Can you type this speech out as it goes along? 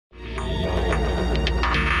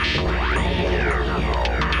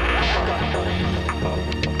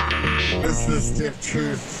the stiff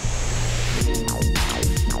truth.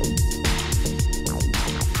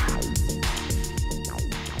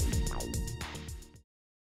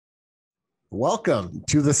 Welcome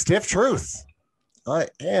to the Stiff Truth. I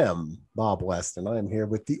am Bob West, and I am here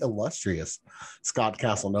with the illustrious Scott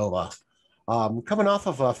Casanova. Coming off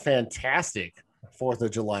of a fantastic 4th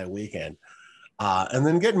of July weekend, and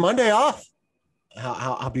then getting Monday off.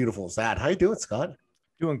 How beautiful is that? How you doing, Scott?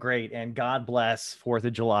 Doing great, and God bless 4th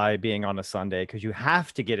of July being on a Sunday, because you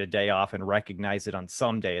have to get a day off and recognize it on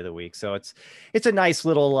some day of the week. So it's a nice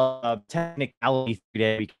little technicality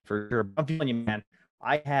day week for sure. I'm feeling you, man.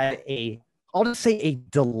 I had I'll just say a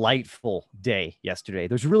delightful day yesterday.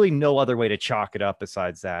 There's really no other way to chalk it up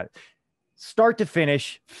besides that. Start to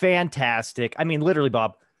finish, fantastic. I mean, literally,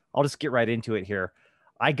 Bob, I'll just get right into it here.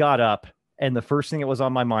 I got up, and the first thing that was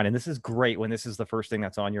on my mind, and this is great when this is the first thing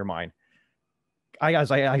that's on your mind. I got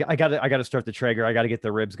to start the Traeger. I got to get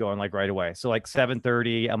the ribs going like right away. So like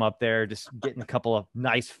 7:30, I'm up there just getting a couple of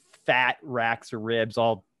nice fat racks of ribs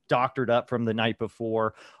all doctored up from the night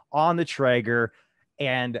before on the Traeger.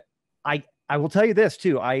 And I will tell you this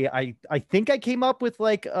too. I think I came up with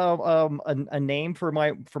like a name for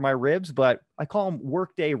my ribs, but I call them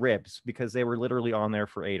workday ribs because they were literally on there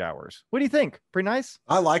for 8 hours. What do you think? Pretty nice.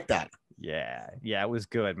 I like that. Yeah, it was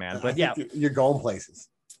good, man. But yeah, you're going places.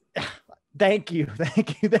 Thank you.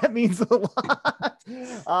 That means a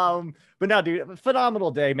lot. But no, dude,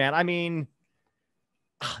 phenomenal day, man. I mean,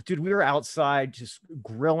 dude, we were outside just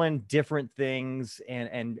grilling different things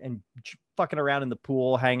and fucking around in the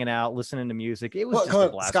pool, hanging out, listening to music. It was just a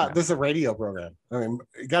blast, Scott, man. this is a radio program. I mean,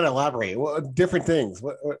 you got to elaborate. Different things.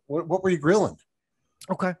 What were you grilling?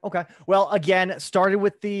 Okay. Well, again, started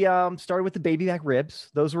with the baby back ribs.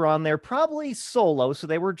 Those were on there probably solo, so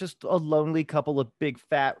they were just a lonely couple of big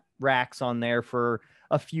fat racks on there for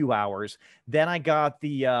a few hours. Then I got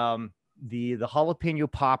the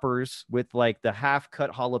jalapeno poppers with like the half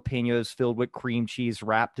cut jalapenos filled with cream cheese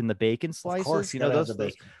wrapped in the bacon slices. Of course,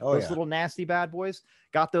 those little nasty bad boys.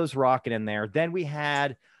 Got those rocking in there. Then we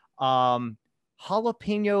had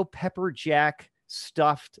jalapeno pepper jack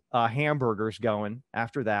stuffed hamburgers going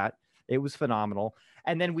after that. It was phenomenal.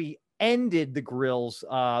 And then we ended the grills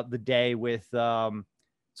the day with some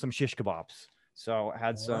shish kebabs. So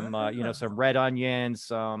had some some red onions,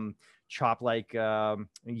 some chopped like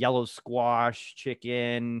yellow squash,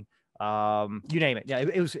 chicken, you name it. Yeah,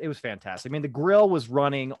 it was fantastic. I mean, the grill was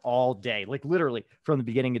running all day, like literally from the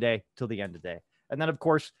beginning of the day till the end of the day. And then of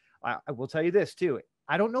course, I will tell you this too.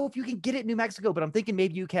 I don't know if you can get it in New Mexico, but I'm thinking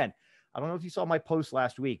maybe you can. I don't know if you saw my post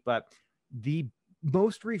last week, but the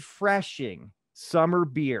most refreshing summer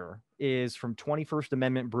beer is from 21st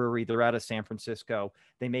Amendment Brewery. They're out of San Francisco.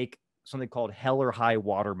 They make something called Hell or High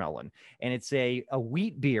Watermelon, and it's a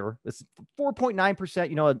wheat beer. It's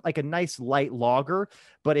 4.9%, like a nice light lager,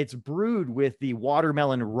 but it's brewed with the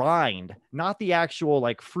watermelon rind, not the actual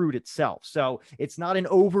like fruit itself. So it's not an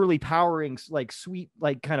overly powering, like sweet,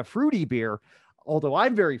 like kind of fruity beer. Although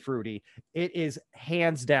I'm very fruity, it is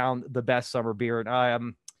hands down the best summer beer.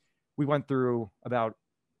 And we went through about,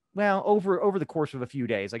 over the course of a few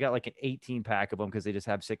days, I got like an 18 pack of them because they just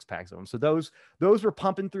have 6 packs of them. So those were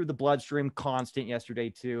pumping through the bloodstream constant yesterday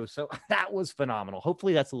too. So that was phenomenal.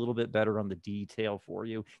 Hopefully that's a little bit better on the detail for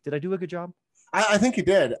you. Did I do a good job? I think you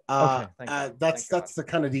did. Okay, that's the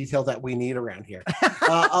kind of detail that we need around here.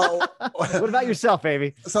 What about yourself,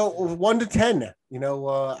 baby? So 1 to 10,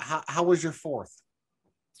 how was your 4th?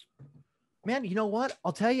 Man, you know what?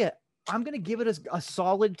 I'll tell you, I'm going to give it a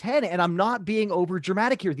solid 10, and I'm not being over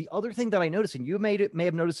dramatic here. The other thing that I noticed, and you may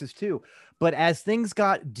have noticed this too, but as things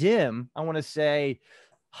got dim, I want to say,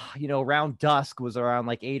 around dusk was around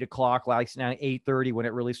like 8 o'clock, like now 8:30 when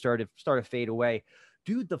it really started to fade away.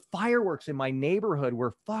 Dude, the fireworks in my neighborhood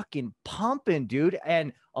were fucking pumping, dude.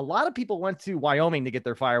 And a lot of people went to Wyoming to get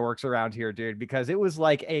their fireworks around here, dude, because it was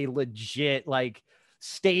like a legit, like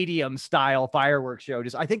stadium style fireworks show.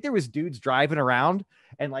 I think there was dudes driving around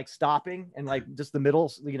and like stopping and like just the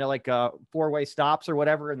middle, like 4-way stops or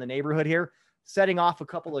whatever in the neighborhood here, setting off a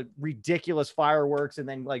couple of ridiculous fireworks and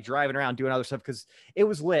then like driving around doing other stuff because it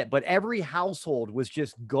was lit. But every household was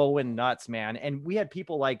just going nuts, man. And we had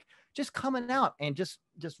people like just coming out and just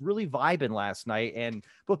really vibing last night. And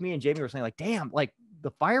both me and Jamie were saying like, damn, like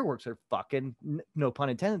the fireworks are fucking, no pun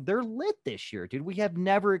intended, they're lit this year, dude. We have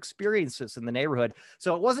never experienced this in the neighborhood.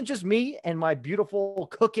 So it wasn't just me and my beautiful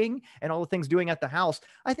cooking and all the things doing at the house.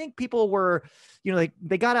 I think people were,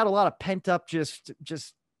 they got out a lot of pent up, just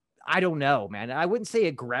I don't know, man. I wouldn't say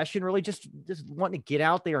aggression, really, just wanting to get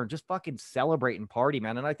out there and just fucking celebrate and party,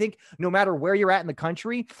 man. And I think no matter where you're at in the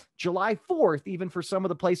country, July 4th, even for some of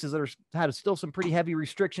the places that had still some pretty heavy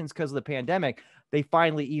restrictions because of the pandemic, they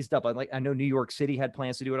finally eased up. I know New York City had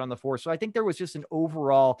plans to do it on the 4th. So I think there was just an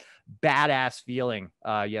overall badass feeling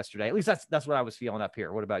yesterday. At least that's what I was feeling up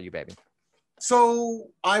here. What about you, baby? So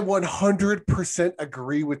I 100%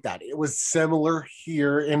 agree with that. It was similar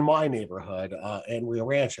here in my neighborhood in Rio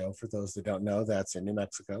Rancho. For those that don't know, that's in New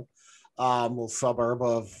Mexico, little suburb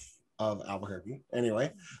of Albuquerque.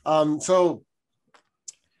 Anyway, so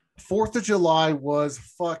 4th of July was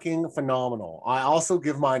fucking phenomenal. I also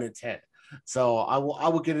give mine a 10. So I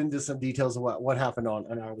will get into some details of what happened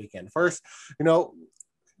on our weekend. First,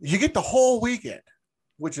 you get the whole weekend,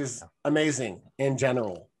 which is amazing in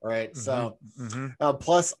general, right? Mm-hmm. So,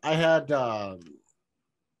 plus I had, I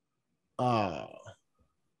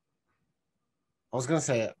was going to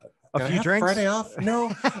say, a few drinks Friday off.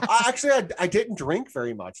 No, I didn't drink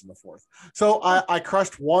very much in the 4th. So I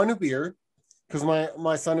crushed one beer because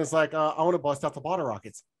my son is like, I want to bust out the bottle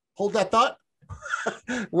rockets. Hold that thought.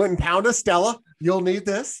 Went and pound a Stella. You'll need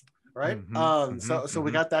this, right? So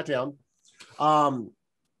we got that down.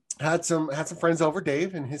 Had some friends over.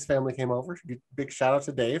 Dave and his family came over. Big shout out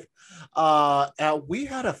to Dave. We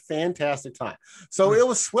had a fantastic time. So it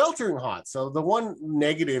was sweltering hot. So the one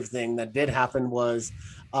negative thing that did happen was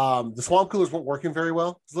the swamp coolers weren't working very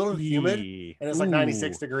well. It's a little humid, and it's like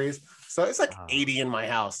 96 degrees. So it's like 80 in my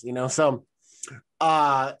house, So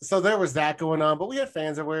there was that going on, but we had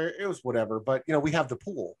fans everywhere. It was whatever. But we have the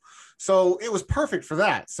pool, so it was perfect for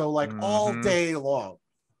that. So all day long,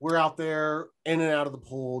 we're out there in and out of the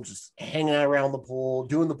pool, just hanging out around the pool,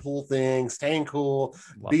 doing the pool thing, staying cool,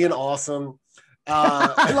 being awesome.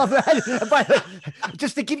 I love that. But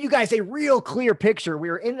just to give you guys a real clear picture, we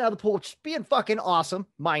were in and out of the pool, just being fucking awesome,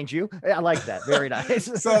 mind you. I like that. Very nice.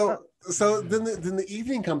 So then the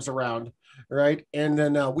evening comes around, right? And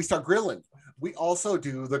then we start grilling. We also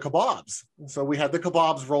do the kebabs. So we had the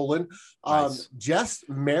kebabs rolling, Nice. just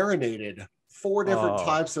marinated 4 different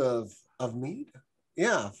types of meat.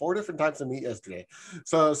 Yeah, 4 different types of meat yesterday.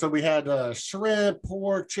 So we had shrimp,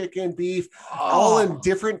 pork, chicken, beef, all in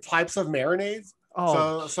different types of marinades.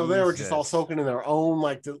 So they were just all soaking in their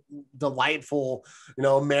own delightful,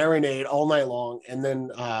 marinade all night long. And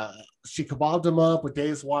then she kebabbed them up with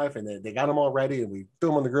Dave's wife, and they got them all ready, and we threw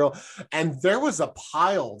them on the grill. And there was a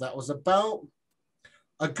pile that was about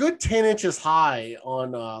a good 10 inches high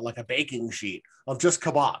on like a baking sheet of just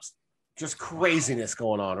kebabs, just craziness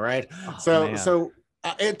going on, right? So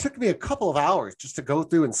it took me a couple of hours just to go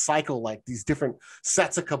through and cycle these different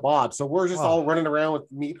sets of kebabs. So we're just all running around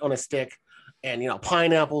with meat on a stick, and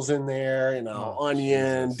pineapples in there,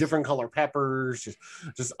 onion, Jesus. Different color peppers,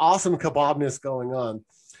 just awesome kebabness going on.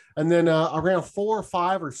 And then around 4 or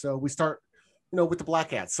 5 or so, we start, with the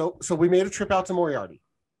Black Hats. So we made a trip out to Moriarty.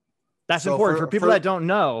 That's important for people that don't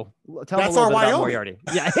know. Tell them a little bit about Moriarty.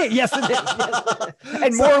 Yeah, yes, it is.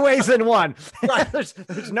 Yes. In more ways than one. Right. there's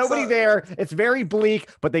nobody there. It's very bleak,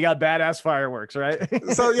 but they got badass fireworks, right?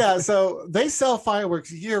 So they sell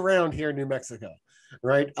fireworks year round here in New Mexico,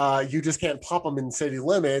 right? You just can't pop them in city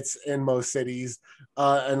limits in most cities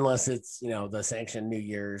unless it's the sanctioned New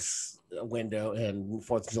Year's window and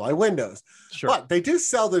 4th of July windows. Sure. But they do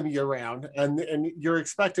sell them year round, and you're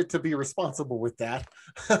expected to be responsible with that.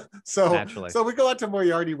 So we go out to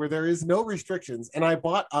Moriarty where there is no restrictions, and I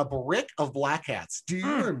bought a brick of Black Hats. Do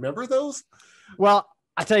you remember those? Well,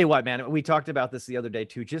 I tell you what, man, we talked about this the other day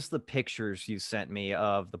too. Just the pictures you sent me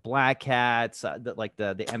of the Black Hats,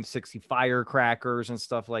 the M60 firecrackers and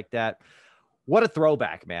stuff like that. What a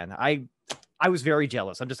throwback, man. I was very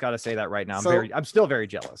jealous. I'm just got to say that right now. I'm still very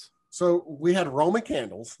jealous. So we had Roman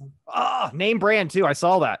candles. Name brand too. I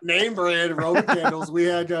saw that. Name brand Roman candles. We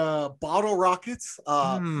had bottle rockets,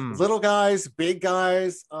 little guys, big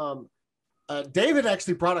guys. David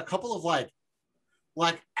actually brought a couple of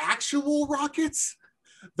like actual rockets.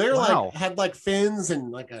 They're had fins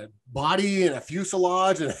and a body and a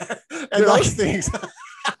fuselage and those things.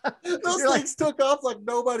 Those things took off like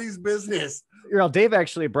nobody's business. Dave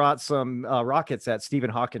actually brought some rockets that Stephen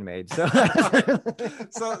Hawking made. So,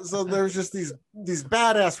 so there's just these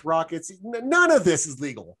badass rockets. None of this is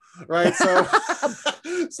legal, right?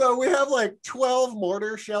 So we have 12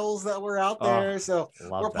 mortar shells that were out there.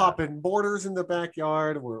 We're popping mortars in the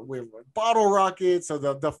backyard. We're bottle rockets. So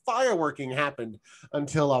the fireworking happened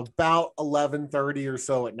until about 11:30 or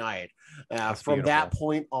so at night. From that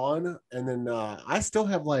point on, and then I still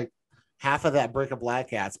have half of that brick of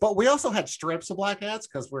Black Hats, but we also had strips of Black Hats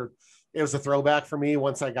because it was a throwback for me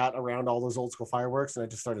once I got around all those old school fireworks, and I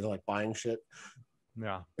just started buying shit.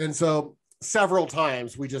 Yeah. And so several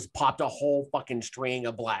times we just popped a whole fucking string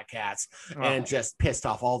of black cats and just pissed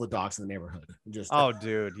off all the dogs in the neighborhood. Just oh,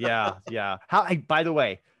 dude. Yeah. Yeah. By the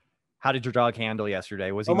way, how did your dog handle yesterday?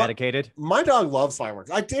 Was he medicated? My dog loves fireworks.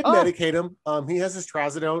 I did medicate him. He has his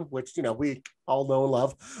trazodone, which, we all know and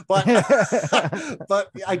love, but but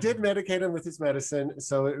I did medicate him with his medicine.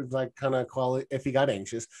 So it was like kind of quality. If he got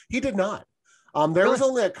anxious, he did not. There was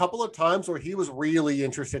only a couple of times where he was really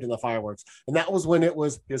interested in the fireworks. And that was when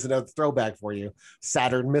here's another throwback for you,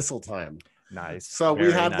 Saturn missile time. Nice. So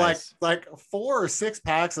we had like 4 or 6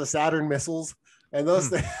 packs of Saturn missiles, and those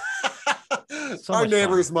things. So our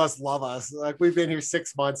neighbors must love us. Like, we've been here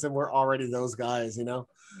 6 months and we're already those guys, So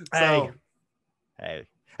hey.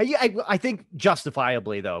 I think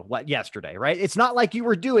justifiably though, yesterday, right? It's not like you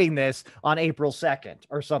were doing this on April 2nd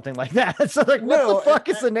or something like that. So like, what the fuck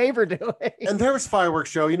is the neighbor doing? And there was fireworks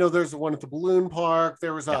show. There's one at the balloon park.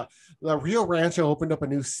 There was the Rio Rancho opened up a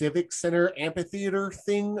new civic center amphitheater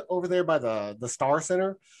thing over there by the Star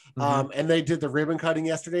Center. And they did the ribbon cutting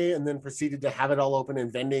yesterday and then proceeded to have it all open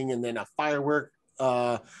and vending and then a firework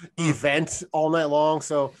event all night long.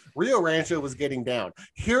 So Rio Rancho was getting down.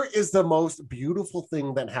 Here is the most beautiful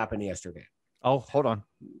thing that happened yesterday. Oh, hold on.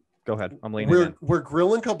 Go ahead. I'm leaning. We're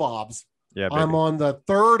grilling kebabs. Yeah, baby. I'm on the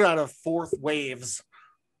 3rd out of 4th waves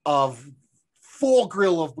of full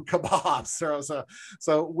grill of kebabs.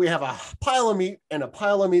 So we have a pile of meat and a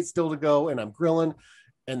pile of meat still to go, and I'm grilling,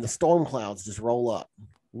 and the storm clouds just roll up.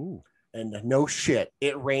 Ooh. And no shit,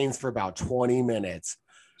 it rains for about 20 minutes.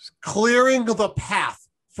 Clearing the path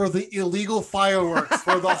for the illegal fireworks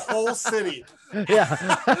for the whole city. Yeah.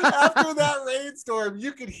 After that rainstorm,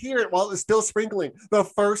 you could hear it while it was still sprinkling. The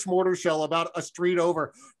first mortar shell about a street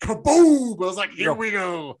over. Kaboom! I was like, here we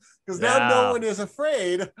go. Because now no one is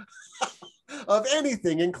afraid of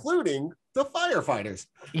anything, including the firefighters.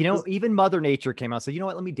 Even Mother Nature came out and said, you know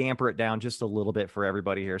what, let me damper it down just a little bit for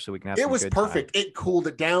everybody here so we can have it was perfect time. It cooled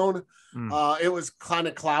it down. It was kind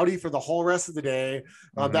of cloudy for the whole rest of the day.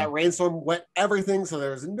 That rainstorm wet everything, so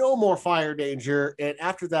there was no more fire danger. And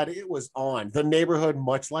after that, it was on. The neighborhood,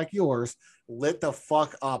 much like yours, lit the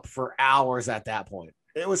fuck up for hours at that point.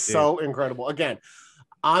 It was so incredible. Again,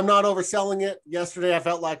 I'm not overselling it. Yesterday, I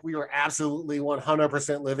felt like we were absolutely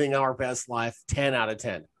 100% living our best life. 10 out of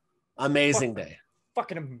 10. Amazing day.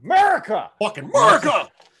 Fucking America.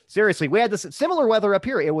 Seriously, we had this similar weather up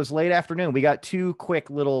here. It was late afternoon. We got 2 quick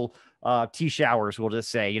little tea showers, we'll just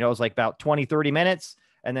say. It was like about 20, 30 minutes.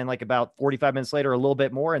 And then like about 45 minutes later, a little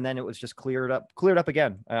bit more. And then it was just cleared up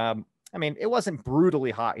again. It wasn't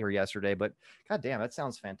brutally hot here yesterday, but goddamn, that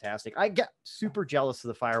sounds fantastic. I get super jealous of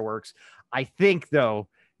the fireworks. I think, though,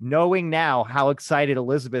 knowing now how excited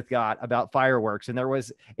Elizabeth got about fireworks, and there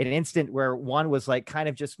was an instant where one was like kind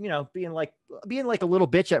of just, being like a little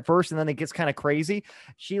bitch at first, and then it gets kind of crazy.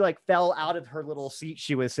 She like fell out of her little seat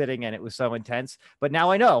she was sitting in. It was so intense. But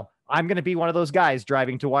now I know I'm going to be one of those guys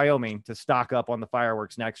driving to Wyoming to stock up on the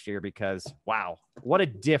fireworks next year, because wow, what a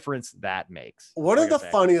difference that makes. One of the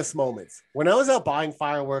funniest moments when I was out buying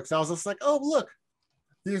fireworks, I was just like, oh, look,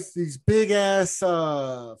 there's these big ass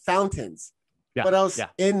fountains. Yeah, but I was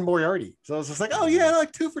in Moriarty. So I was just like, oh, yeah,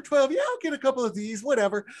 like 2 for $12. Yeah, I'll get a couple of these,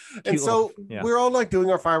 whatever. And so we're all like doing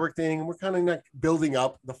our firework thing. And we're kind of like building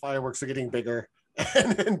up. The fireworks are getting bigger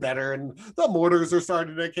and better. And the mortars are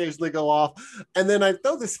starting to occasionally go off. And then I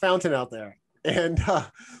throw this fountain out there. And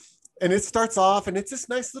it starts off, and it's this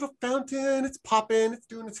nice little fountain. It's popping. It's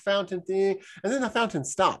doing its fountain thing. And then the fountain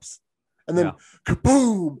stops. And then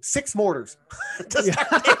kaboom, 6 mortars just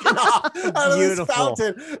start taking off out of this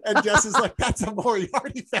fountain. And Jess is like, that's a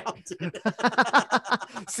Moriarty fountain.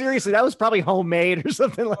 Seriously, that was probably homemade or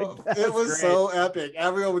something like that. It was so epic.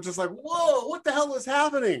 Everyone was just like, whoa, what the hell is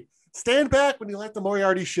happening? Stand back when you like the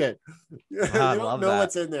Moriarty shit. You don't know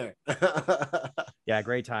what's in there. Yeah,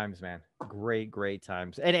 great times, man. Great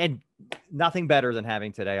times. And nothing better than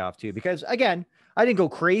having today off too, because again, I didn't go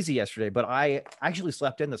crazy yesterday, but I actually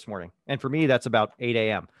slept in this morning. And for me, that's about 8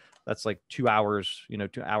 a.m. That's like 2 hours, 2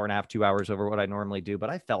 hour and a half, 2 hours over what I normally do. But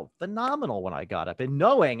I felt phenomenal when I got up, and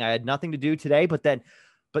knowing I had nothing to do today, but to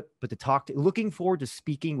looking forward to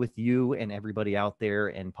speaking with you and everybody out there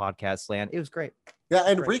in podcast land. It was great. Yeah.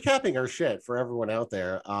 And recapping our shit for everyone out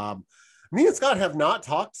there. Me and Scott have not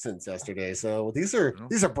talked since yesterday. So these are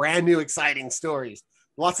brand new, exciting stories.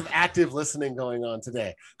 Lots of active listening going on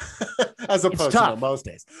today, as opposed to most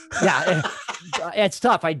days. Yeah, it's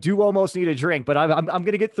tough. I do almost need a drink, but I'm going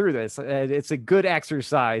to get through this. It's a good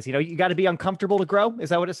exercise. You got to be uncomfortable to grow. Is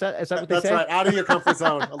that what it said? Is that what they say? That's right. Out of your comfort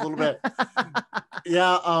zone a little bit.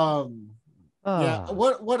 Yeah. Yeah.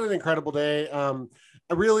 What an incredible day.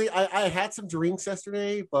 I had some drinks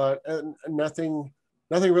yesterday, but nothing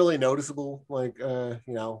nothing really noticeable, like,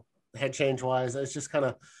 head change wise. It's just kind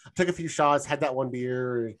of took a few shots, had that one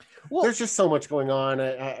beer. Well, there's just so much going on.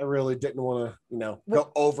 I really didn't want to, well,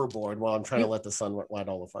 go overboard while I'm trying you, to let the sun light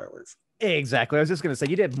all the fireworks. exactly. I was just going to say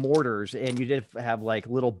you did mortars and you did have like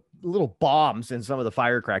little bombs in some of the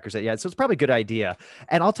firecrackers that you had. So it's probably a good idea.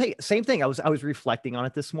 And I'll tell you, same thing. I was reflecting on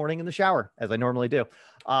it this morning in the shower as I normally do.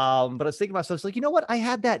 But I was thinking to myself, like, you know what? I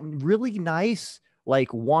had that really nice,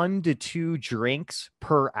 like 1 to 2 drinks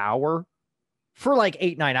per hour for like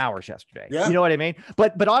 8-9 hours yesterday. Yeah. You know what I mean?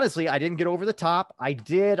 But honestly, I didn't get over the top. I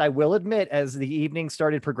will admit, as the evening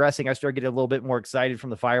started progressing, I started getting a little bit more excited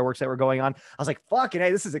from the fireworks that were going on. I was like, fucking, hey,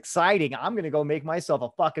 this is exciting. I'm going to go make myself a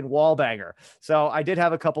fucking wall banger. So I did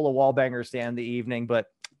have a couple of wall bangers stand the evening, but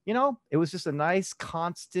it was just a nice,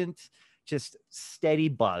 constant, just steady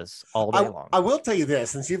buzz all day long. I will tell you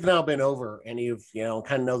this, since you've now been over and you've,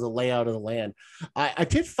 kind of know the layout of the land, I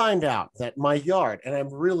did find out that my yard, and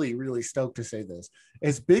I'm really, really stoked to say this,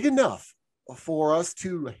 is big enough for us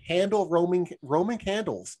to handle Roman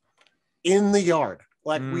candles in the yard.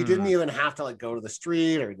 Like we didn't even have to like go to the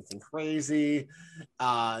street or anything crazy.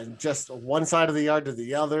 Just one side of the yard to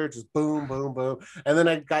the other, just boom, boom, boom. And then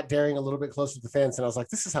I got daring a little bit closer to the fence, and I was like,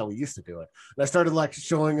 "This is how we used to do it." And I started like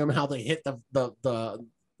showing him how they hit the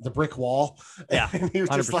brick wall. Yeah, and he was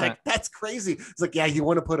 100%. just like, "That's crazy." It's like, "Yeah, you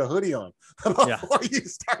want to put a hoodie on before you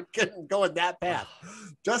start going that path."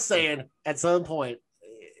 Just saying, at some point,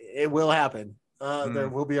 it will happen. There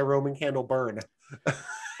will be a Roman candle burn.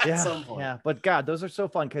 At some point. Yeah, but God, those are so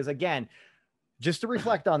fun because again, just to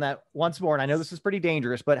reflect on that once more, and I know this is pretty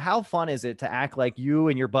dangerous, but how fun is it to act like you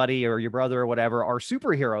and your buddy or your brother or whatever are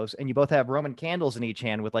superheroes and you both have Roman candles in each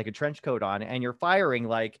hand with like a trench coat on and you're firing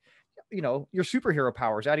like, your superhero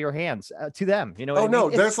powers out of your hands to them, Oh no,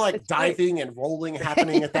 there's like diving great. And rolling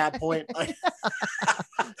happening at that point.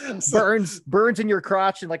 burns in your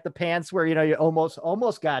crotch and like the pants where, you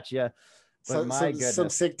almost got you. But some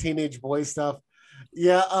sick teenage boy stuff.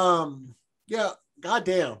 Yeah.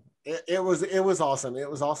 Goddamn. It was awesome. It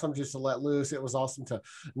was awesome just to let loose. It was awesome to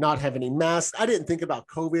not have any masks. I didn't think about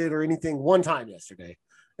COVID or anything one time yesterday.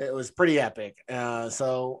 It was pretty epic.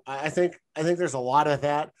 So I think there's a lot of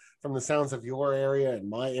that from the sounds of your area and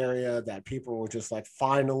my area that people were just like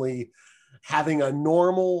finally having a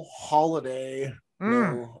normal holiday,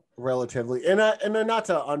 relatively. And then not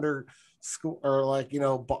to under school or like,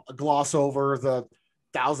 gloss over the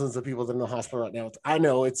thousands of people that are in the hospital right now. I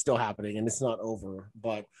know it's still happening and it's not over,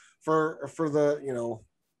 but for the,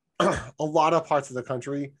 a lot of parts of the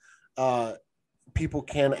country, people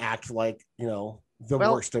can act like, the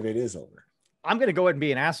worst of it is over. I'm going to go ahead and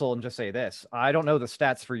be an asshole and just say this. I don't know the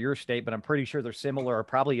stats for your state, but I'm pretty sure they're similar or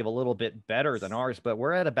probably a little bit better than ours, but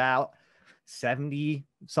we're at about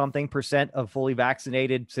 70-something% of fully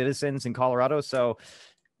vaccinated citizens in Colorado. So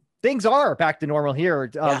things are back to normal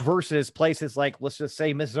here versus places like, let's just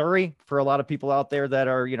say Missouri, for a lot of people out there that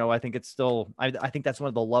are, I think it's still, I think that's one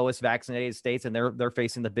of the lowest vaccinated states and they're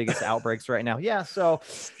facing the biggest outbreaks right now. Yeah. So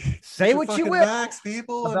say what you will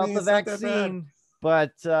about the vaccine,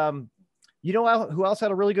 but you know who else had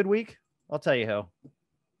a really good week? I'll tell you who.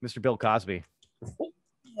 Mr. Bill Cosby.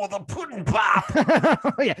 Well, the pudding pop.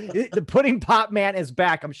 Yeah, the pudding pop man is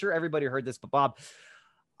back. I'm sure everybody heard this, but Bob,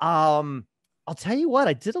 I'll tell you what,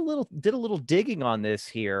 I did a little digging on this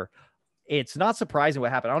here. It's not surprising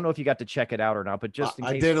what happened. I don't know if you got to check it out or not, but just in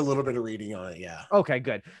case. I did a little bit of reading on it. Yeah. Okay,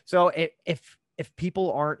 good. So if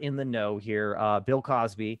people aren't in the know here, Bill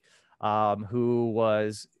Cosby, who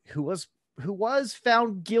was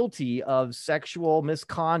found guilty of sexual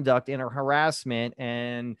misconduct and harassment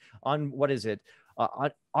and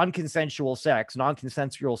non-consensual sex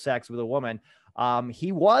with a woman.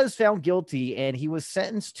 He was found guilty and he was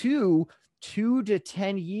sentenced to 2 to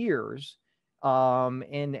 10 years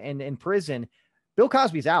in prison. Bill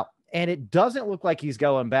Cosby's out and it doesn't look like he's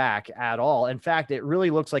going back at all. In fact, it really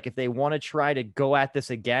looks like if they want to try to go at this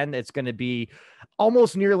again, it's going to be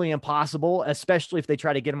almost nearly impossible, especially if they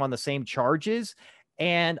try to get him on the same charges.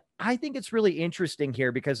 And I think it's really interesting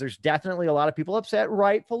here because there's definitely a lot of people upset,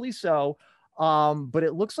 rightfully so. But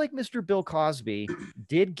it looks like Mr. Bill Cosby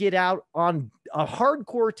did get out on a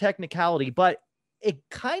hardcore technicality, but it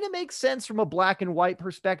kind of makes sense from a black and white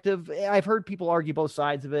perspective. I've heard people argue both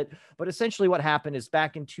sides of it, but essentially what happened is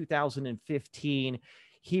back in 2015,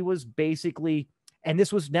 he was basically, and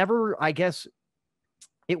this was never, I guess,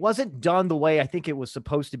 it wasn't done the way I think it was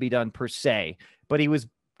supposed to be done per se, but he was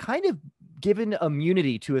kind of given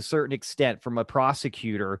immunity to a certain extent from a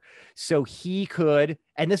prosecutor. So he could,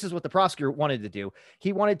 and this is what the prosecutor wanted to do.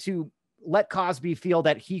 He wanted to let Cosby feel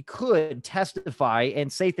that he could testify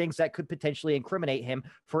and say things that could potentially incriminate him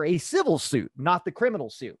for a civil suit, not the criminal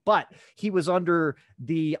suit. But he was under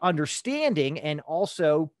the understanding and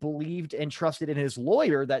also believed and trusted in his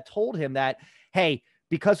lawyer that told him that, hey,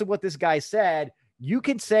 because of what this guy said, you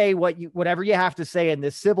can say whatever you have to say in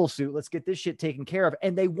this civil suit. Let's get this shit taken care of.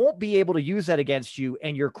 And they won't be able to use that against you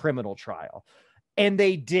in your criminal trial. And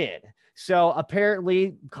they did. So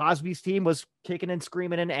apparently Cosby's team was kicking and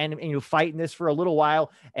screaming and fighting this for a little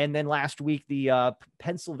while. And then last week, the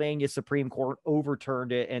Pennsylvania Supreme Court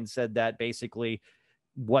overturned it and said that basically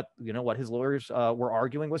what his lawyers were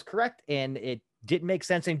arguing was correct. And it didn't make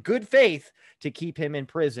sense in good faith to keep him in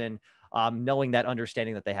prison, knowing that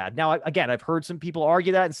understanding that they had. Now, again, I've heard some people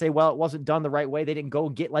argue that and say, well, it wasn't done the right way. They didn't go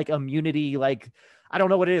get like immunity, like, I don't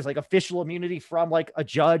know what it is, like official immunity from like a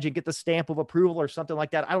judge and get the stamp of approval or something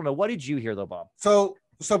like that. I don't know. What did you hear though, Bob? So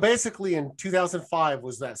basically in 2005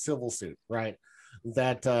 was that civil suit, right?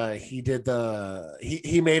 That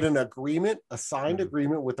he made an agreement, a signed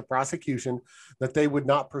agreement with the prosecution that they would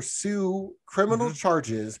not pursue criminal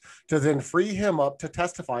charges to then free him up to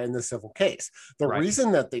testify in the civil case. The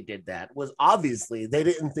reason that they did that was obviously they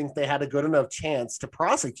didn't think they had a good enough chance to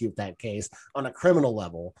prosecute that case on a criminal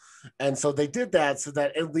level. And so they did that so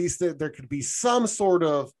that at least there could be some sort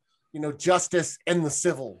of, justice in the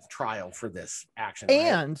civil trial for this action.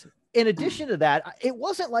 And in addition to that, it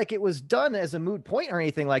wasn't like it was done as a moot point or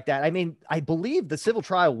anything like that. I mean, I believe the civil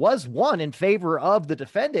trial was won in favor of the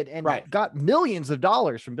defendant and got millions of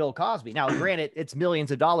dollars from Bill Cosby. Now, granted, it's millions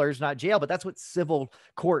of dollars, not jail, but that's what civil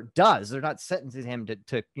court does. They're not sentencing him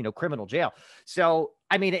to criminal jail. So,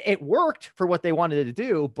 I mean, it worked for what they wanted to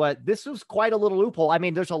do, but this was quite a little loophole. I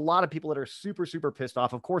mean, there's a lot of people that are super, super pissed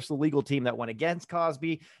off. Of course, the legal team that went against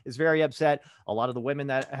Cosby is very upset. A lot of the women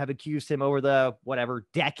that have accused him over the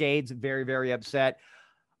decades, very, very upset.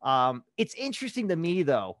 It's interesting to me,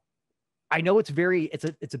 though. I know it's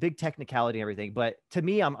a big technicality and everything, but to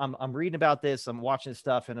me, I'm reading about this, I'm watching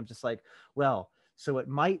stuff, and I'm just like, well, so it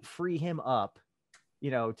might free him up,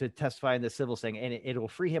 to testify in the civil thing, and it'll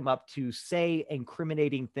free him up to say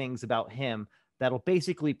incriminating things about him that'll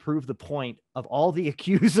basically prove the point of all the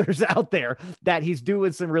accusers out there that he's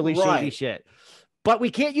doing some really shady shit. But we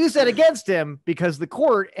can't use that against him because the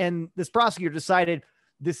court and this prosecutor decided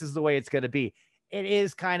this is the way it's going to be. It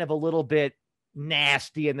is kind of a little bit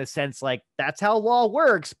nasty in the sense like that's how law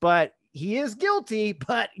works, but he is guilty,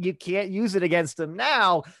 but you can't use it against him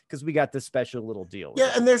now because we got this special little deal.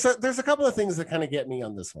 Yeah, and there's a couple of things that kind of get me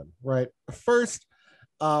on this one, right? First,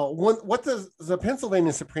 what the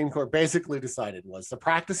Pennsylvania Supreme Court basically decided was the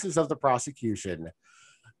practices of the prosecution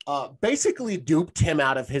basically duped him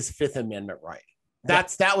out of his Fifth Amendment right.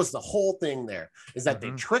 That was the whole thing there, is that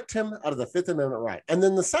they tricked him out of the Fifth Amendment right. And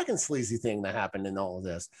then the second sleazy thing that happened in all of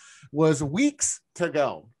this was weeks to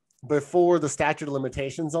go before the statute of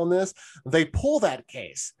limitations on this, they pull that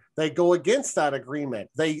case. They go against that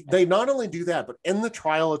agreement. They not only do that, but in the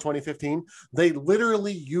trial of 2015, they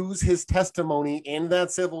literally use his testimony in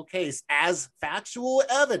that civil case as factual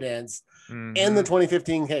evidence in the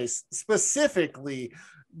 2015 case, specifically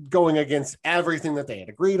going against everything that they had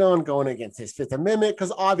agreed on, going against his Fifth Amendment,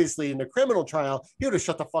 because obviously in the criminal trial, he would have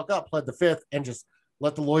shut the fuck up, pled the Fifth, and just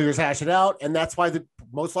let the lawyers hash it out. And that's why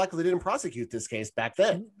most likely they didn't prosecute this case back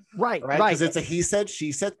then. Right. Because it's a he said,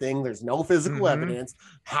 she said thing. There's no physical evidence.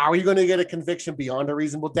 How are you going to get a conviction beyond a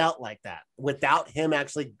reasonable doubt like that without him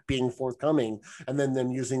actually being forthcoming and then them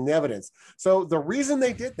using the evidence? So the reason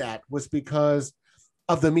they did that was because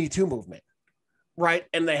of the Me Too movement. Right.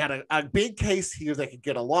 And they had a big case here that could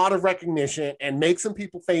get a lot of recognition and make some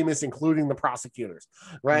people famous, including the prosecutors.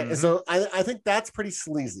 Right. And so I think that's pretty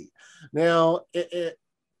sleazy. Now,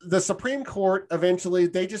 the Supreme Court eventually,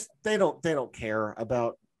 they don't care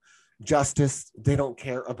about justice. They don't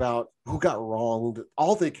care about who got wronged.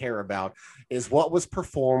 All they care about is what was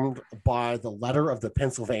performed by the letter of the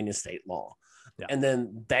Pennsylvania state law. Yeah. And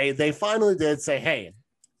then they finally did say, hey,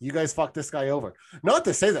 you guys fucked this guy over. Not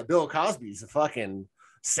to say that Bill Cosby's a fucking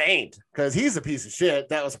saint, because he's a piece of shit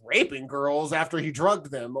that was raping girls after he drugged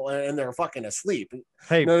them and they're fucking asleep.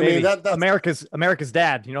 Hey, you know baby, I mean? That's America's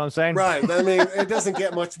dad. You know what I'm saying? Right. I mean, it doesn't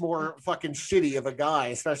get much more fucking shitty of a guy,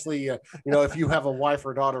 especially, if you have a wife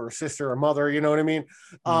or daughter or sister or mother, you know what I mean?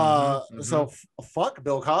 So fuck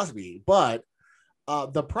Bill Cosby. But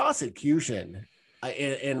the prosecution,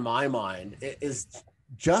 in my mind, is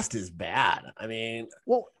just as bad. I mean,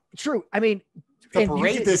 well, true. I mean, to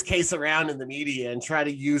parade this case around in the media and try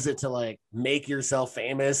to use it to like make yourself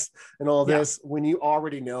famous and all this when you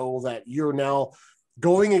already know that you're now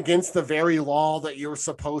going against the very law that you're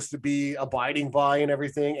supposed to be abiding by and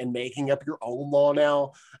everything, and making up your own law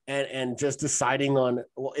now, and just deciding on,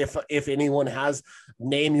 well, if anyone has,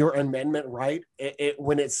 name your amendment right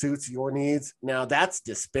when it suits your needs. Now that's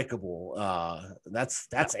despicable.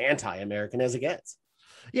 That's anti-American as it gets.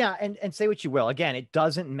 Yeah, and say what you will. Again, it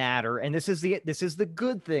doesn't matter. And this is the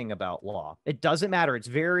good thing about law. It doesn't matter. It's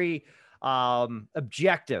very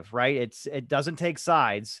objective, right? It doesn't take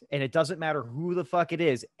sides, and it doesn't matter who the fuck it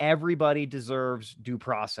is. Everybody deserves due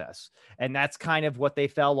process. And that's kind of what they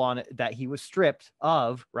fell on, that he was stripped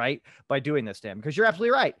of, right, by doing this to him. Because you're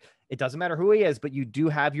absolutely right. It doesn't matter who he is, but you do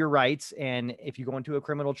have your rights. And if you go into a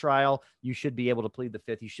criminal trial, you should be able to plead the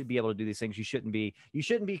fifth. You should be able to do these things. You shouldn't be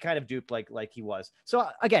kind of duped like he was. So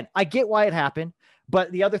again, I get why it happened. But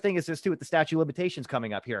the other thing is this too, with the statute of limitations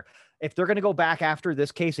coming up here. If they're going to go back after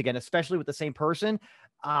this case again, especially with the same person,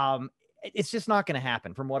 it's just not going to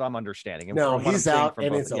happen from what I'm understanding. And no, he's out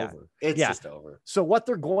and it's over. It's just over. So what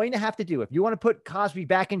they're going to have to do, if you want to put Cosby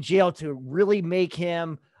back in jail to really make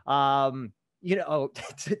him, to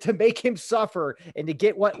make him suffer and to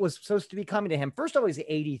get what was supposed to be coming to him. First of all, he's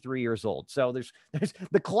 83 years old. So there's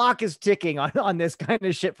the clock is ticking on this kind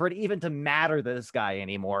of shit for it even to matter to this guy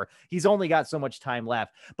anymore. He's only got so much time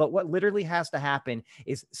left. But what literally has to happen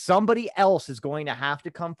is somebody else is going to have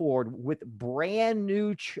to come forward with brand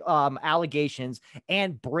new allegations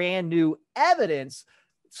and brand new evidence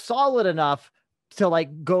solid enough to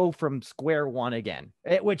like go from square one again,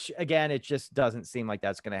 which again, it just doesn't seem like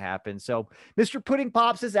that's going to happen. So Mr. Pudding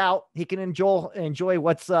Pops is out. He can enjoy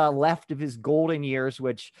what's left of his golden years,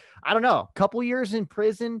 which I don't know, a couple years in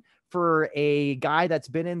prison for a guy that's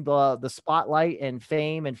been in the spotlight and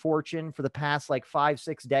fame and fortune for the past like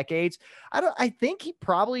 5-6 decades. I think he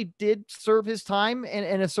probably did serve his time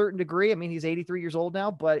in a certain degree. I mean, he's 83 years old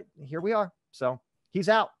now, but here we are. So he's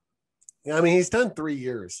out. Yeah, I mean, he's done 3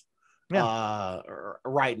 years. Yeah.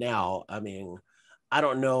 Right now. I mean, I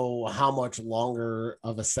don't know how much longer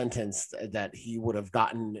of a sentence that he would have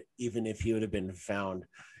gotten, even if he would have been found,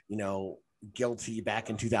 guilty back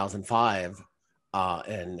in 2005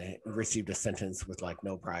 and received a sentence with like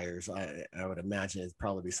no priors. I would imagine it'd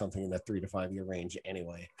probably be something in the 3 to 5 year range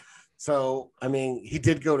anyway. So, I mean, he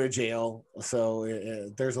did go to jail. So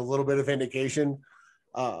there's a little bit of indication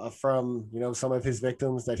from some of his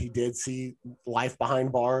victims that he did see life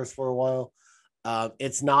behind bars for a while.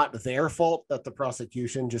 It's not their fault that the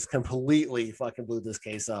prosecution just completely fucking blew this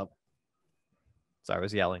case up. Sorry, I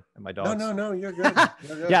was yelling at my dogs. No, you're good.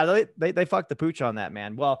 You're good. Yeah, they fucked the pooch on that,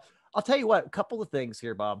 man. Well, I'll tell you what, a couple of things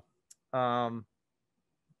here, Bob.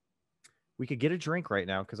 We could get a drink right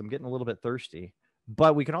now because I'm getting a little bit thirsty.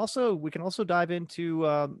 But we can also dive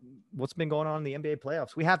into what's been going on in the NBA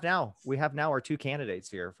playoffs. We have now our 2 candidates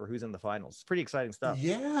here for who's in the finals. It's pretty exciting stuff.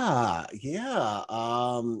 Yeah.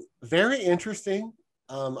 Very interesting.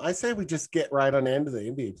 I say we just get right on into the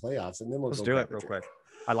NBA playoffs, and then let's do it real quick.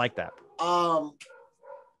 I like that.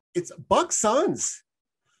 It's Bucks Suns.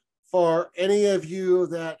 For any of you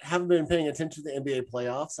that haven't been paying attention to the NBA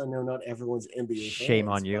playoffs, I know not everyone's NBA Shame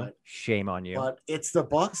fans, on you. Shame on you. But it's the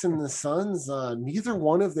Bucks and the Suns. Neither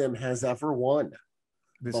one of them has ever won.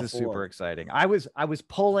 This is super exciting. I was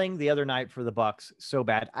pulling the other night for the Bucks so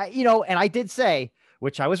bad. And I did say,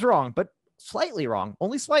 which I was wrong, but slightly wrong,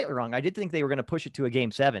 only slightly wrong. I did think they were going to push it to a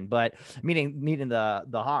game 7, but meaning the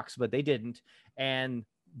Hawks, but they didn't. And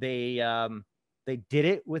they did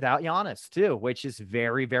it without Giannis too, which is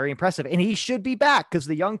very, very impressive. And he should be back because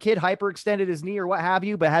the young kid hyperextended his knee or what have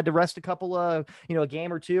you, but had to rest a couple of, a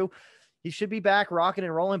game or two. He should be back rocking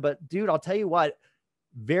and rolling. But dude, I'll tell you what,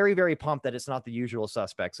 very, very pumped that it's not the usual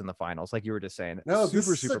suspects in the finals. Like you were just saying. No,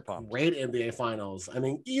 super pumped. Great NBA finals. I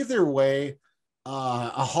mean, either way,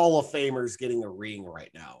 a Hall of Famer's getting a ring right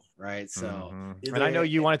now, right? So, and I know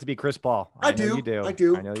you want it to be Chris Paul. I do. You do. I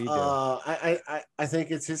do. I know you do. I think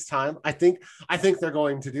it's his time. I think they're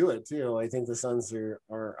going to do it too. I think the Suns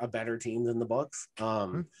are a better team than the Bucks.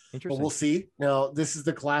 Interesting. But we'll see. Now, this is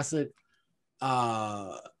the classic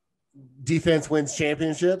defense wins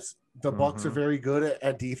championships. The Bucks are very good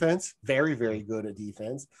at defense, very, very good at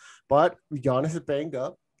defense. But Giannis is banged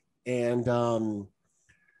up, and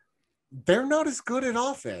they're not as good at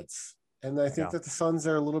offense. And I think that the Suns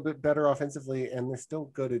are a little bit better offensively, and they're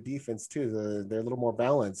still good at defense too. They're a little more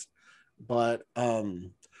balanced. But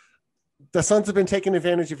the Suns have been taking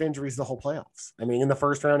advantage of injuries the whole playoffs. I mean, in the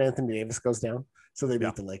first round, Anthony Davis goes down, so they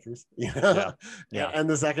beat the Lakers. And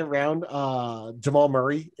the second round, Jamal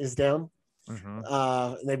Murray is down.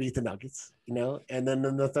 And they beat the Nuggets, And then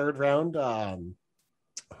in the third round,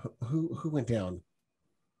 who went down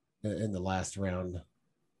in the last round?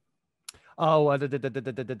 Oh,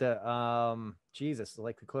 Jesus,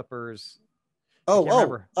 like the Clippers. I can't Oh,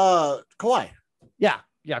 remember. Kawhi. Yeah,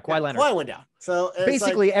 Kawhi Leonard. Kawhi went down. So it's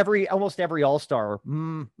basically like, almost every All-Star,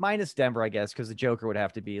 minus Denver, I guess, because the Joker would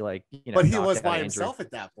have to be like, but he knocked was out by of injury. himself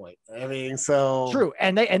at that point. I mean, so True,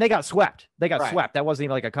 and they got swept. They got Right. swept. That wasn't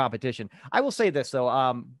even like a competition. I will say this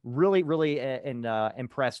though, really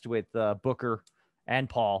impressed with Booker and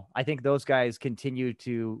Paul. I think those guys continue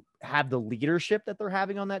to have the leadership that they're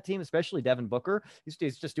having on that team, especially Devin Booker. He's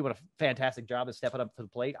just doing a fantastic job of stepping up to the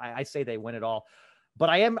plate. I say they win it all. But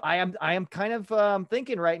I am kind of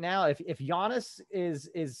thinking right now, if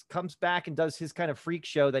Giannis comes back and does his kind of freak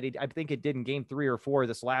show that I think it did in Game 3 or 4 of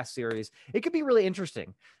this last series, it could be really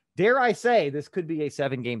interesting. Dare I say this could be a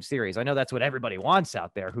 7-game series? I know that's what everybody wants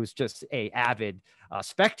out there, who's just a avid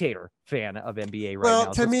spectator fan of NBA right now.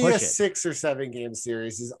 Well, So to me, a push it. 6 or 7 game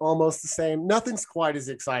series is almost the same. Nothing's quite as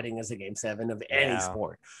exciting as a Game 7 of any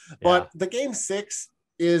sport, but the Game 6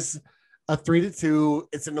 is a 3-2.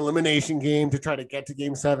 It's an elimination game to try to get to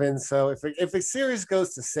Game 7. So if a series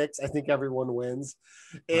goes to 6, I think everyone wins.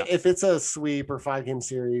 If it's a sweep or 5-game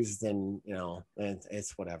series, then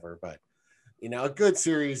it's whatever. But a good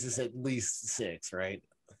series is at least 6, right?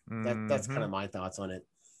 That's kind of my thoughts on it.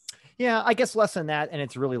 Yeah, I guess less than that, and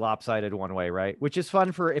it's really lopsided one way, right? Which is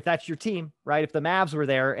fun for if that's your team, right? If the Mavs were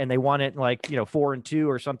there and they won it like 4-2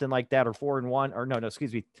 or something like that, or 4-1, or no,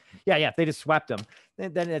 excuse me, yeah, if they just swept them,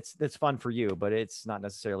 then it's fun for you, but it's not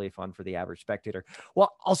necessarily fun for the average spectator.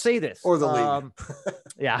 Well, I'll say this, or the league,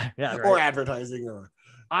 yeah, right. Or advertising, or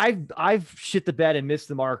I've shit the bed and missed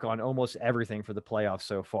the mark on almost everything for the playoffs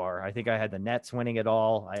so far. I think I had the Nets winning it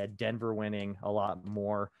all. I had Denver winning a lot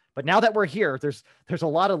more. But now that we're here, there's a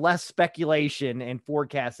lot of less speculation and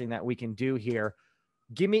forecasting that we can do here.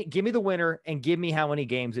 Give me the winner and give me how many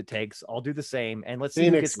games it takes. I'll do the same, and let's see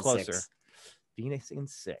who gets closer. 6. Phoenix in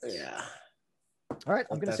 6. Yeah. All right,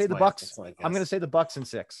 I'm going to say the Bucks. I'm going to say the Bucks in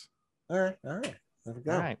 6. All right. There we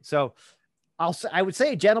go. All right. So I would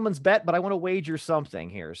say a gentleman's bet, but I want to wager something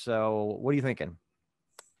here. So what are you thinking?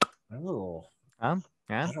 Oh,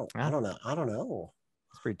 yeah. I don't know.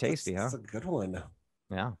 It's pretty tasty, That's a good one.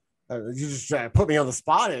 Yeah. You just put me on the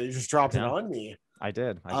spot and you just dropped it on me. I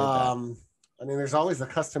did. That. I mean, there's always the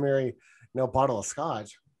customary, bottle of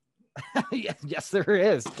scotch. Yes, there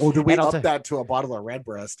is. Or do we up that to a bottle of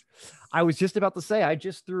Redbreast? I was just about to say, I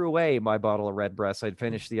just threw away my bottle of Redbreast I'd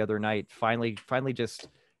finished the other night. Finally just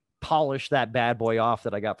polish that bad boy off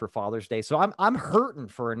that I got for Father's Day. So I'm hurting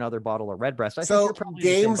for another bottle of Redbreast. So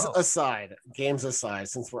games aside,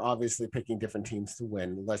 since we're obviously picking different teams to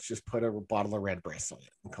win, let's just put a bottle of Redbreast on it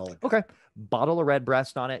and call it. Okay. Bottle of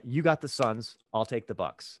Redbreast on it. You got the Suns. I'll take the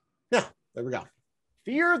Bucks. Yeah, there we go.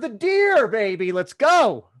 Fear the deer, baby. Let's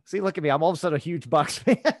go. See, look at me. I'm all of a sudden a huge Bucks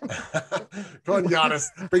fan. Come on, Giannis.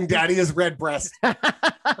 Bring daddy his Redbreast.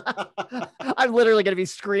 I'm literally going to be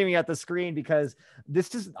screaming at the screen because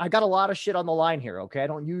I got a lot of shit on the line here. Okay. I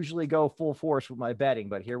don't usually go full force with my betting,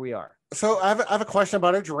 but here we are. So I have a question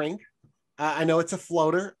about a drink. I know it's a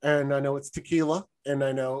floater, and I know it's tequila, and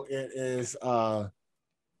I know it is, was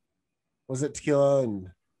it tequila and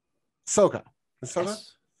SoCo?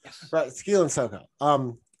 Yes. Right. Tequila and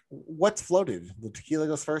SoCo. What's floated? The tequila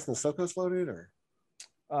goes first and the SoCo's floated, or?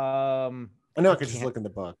 I know I could just look in the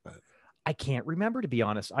book, but I can't remember, to be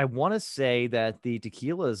honest. I want to say that the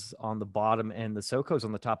tequila's on the bottom and the SoCo's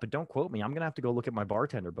on the top, but don't quote me. I'm going to have to go look at my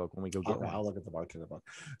bartender book when we go get one. I'll look at the bartender book.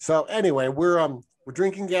 So anyway, we're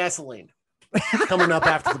drinking gasoline coming up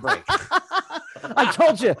after the break. I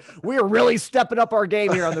told you, we are really stepping up our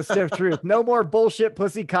game here on the Stiff Truth. No more bullshit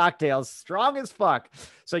pussy cocktails. Strong as fuck.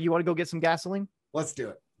 So you want to go get some gasoline? Let's do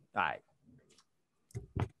it. All right.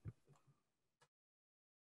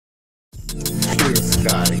 Cheers,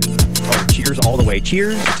 Scotty. Oh, cheers all the way.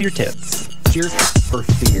 Cheers to your tits. Cheers for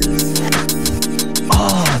fears.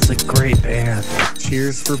 Oh, that's a great band.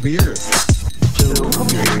 Cheers for beers.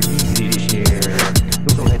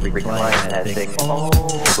 Recline that thing all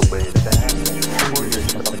the way back. Pour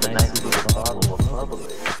yourself a nice little bottle of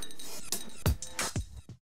bubbly.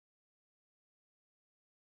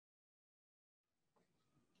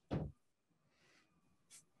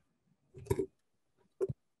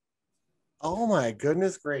 Oh my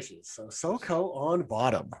goodness gracious. So SoCo on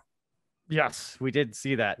bottom. Yes, we did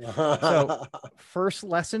see that. So first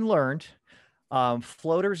lesson learned,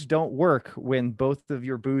 floaters don't work when both of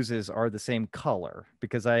your boozes are the same color,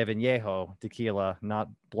 because I have Añejo tequila, not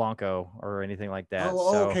Blanco or anything like that.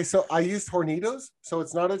 Okay. So I used Hornitos. So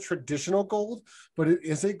it's not a traditional gold, but it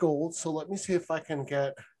is a gold. So let me see if I can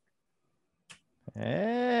get...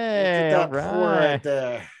 Hey, all right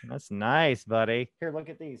there. That's nice, buddy. Here, look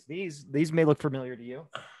at these. These may look familiar to you.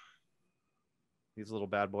 These little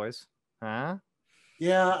bad boys. Huh?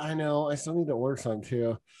 Yeah, I know. I still need to order some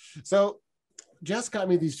too. So Jess got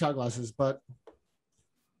me these shot glasses, but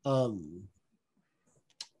um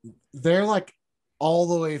they're like all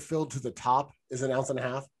the way filled to the top is an ounce and a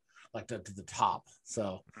half, like to the top.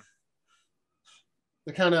 So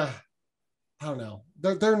they're kind of, I don't know.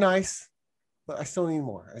 They're nice, but I still need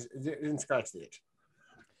more. I didn't scratch the itch.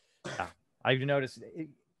 Yeah, I've noticed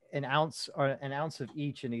an ounce of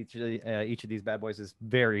each in each of these bad boys is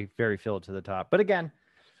very, very filled to the top. But again,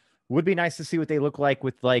 would be nice to see what they look like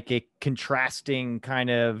with like a contrasting kind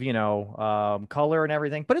of, color and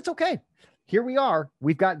everything. But it's okay. Here we are.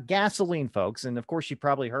 We've got gasoline, folks, and of course you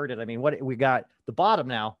probably heard it. I mean, what we got the bottom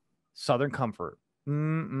now, Southern Comfort.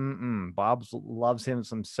 Bob loves him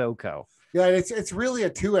some SoCo. Yeah, it's really a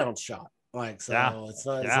 2-ounce shot. Like, so Yeah. it's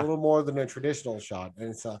not, it's Yeah. a little more than a traditional shot. And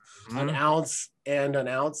it's an ounce and an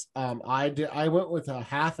ounce. I went with a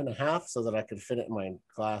half and a half so that I could fit it in my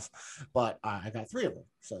glass, but I got 3 of them.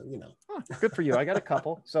 So, Good for you. I got a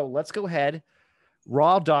couple. So let's go ahead.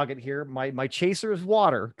 Raw dog it here. My chaser is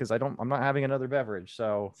water because I'm not having another beverage.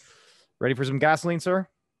 So ready for some gasoline, sir?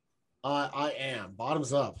 I am.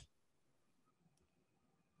 Bottoms up.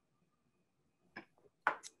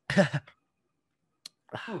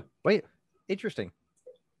 Wait, interesting.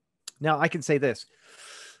 Now I can say this.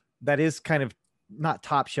 That is kind of not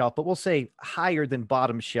top shelf, but we'll say higher than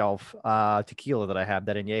bottom shelf tequila that I have,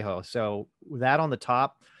 that añejo. So that on the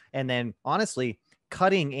top, and then honestly,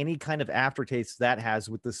 cutting any kind of aftertaste that has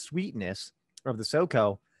with the sweetness of the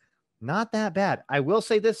SoCo, not that bad. I will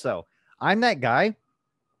say this though. I'm that guy.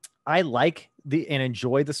 I like and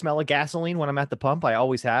enjoy the smell of gasoline when I'm at the pump. I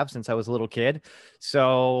always have since I was a little kid.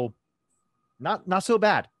 So not so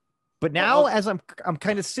bad. But now as I'm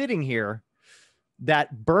kind of sitting here,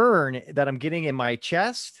 that burn that I'm getting in my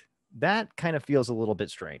chest, that kind of feels a little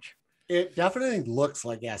bit strange. It definitely looks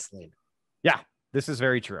like gasoline. Yeah, this is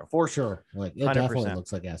very true. For sure. Like, it 100%. definitely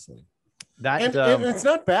looks like gasoline. And it's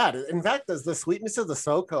not bad. In fact, the sweetness of the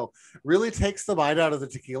SoCo really takes the bite out of the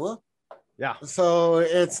tequila. Yeah. So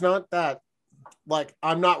it's not that, like,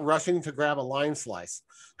 I'm not rushing to grab a lime slice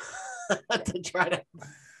to try to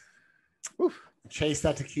chase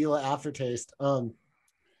that tequila aftertaste.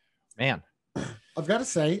 Man, I've got to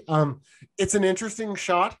say, it's an interesting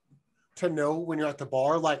shot to know when you're at the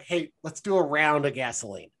bar, like, hey, let's do a round of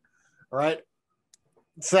gasoline. All right.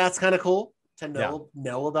 So that's kind of cool to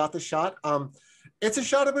know about the shot. It's a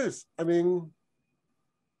shot of booze. I mean,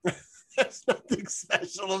 there's nothing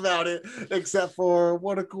special about it except for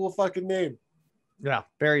what a cool fucking name. Yeah,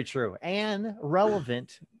 very true. And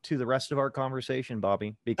relevant to the rest of our conversation,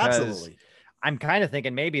 Bobby, because Absolutely. I'm kind of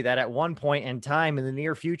thinking maybe that at one point in time in the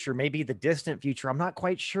near future, maybe the distant future, I'm not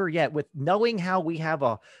quite sure yet, with knowing how we have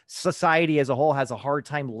a society as a whole has a hard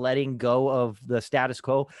time letting go of the status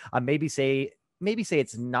quo. Maybe say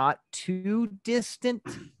it's not too distant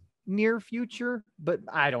near future, but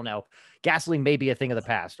I don't know. Gasoline may be a thing of the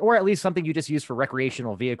past, or at least something you just use for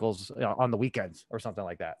recreational vehicles on the weekends or something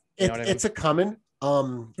like that. You know what I mean? It's a coming.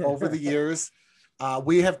 Over the years,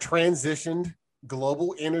 we have transitioned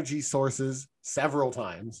global energy sources several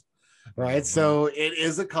times, right? So it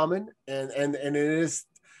is a coming, and it is.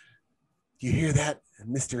 You hear that,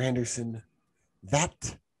 Mr. Anderson?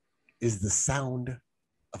 That is the sound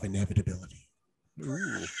of inevitability.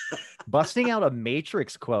 Ooh. Busting out a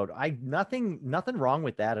Matrix quote. Nothing wrong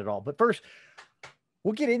with that at all. But first,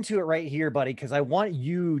 we'll get into it right here, buddy, because I want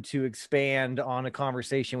you to expand on a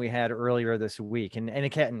conversation we had earlier this week. And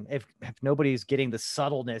again, if nobody's getting the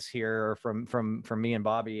subtleness here from me and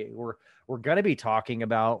Bobby, we're gonna be talking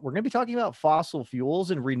about fossil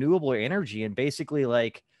fuels and renewable energy, and basically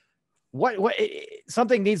like what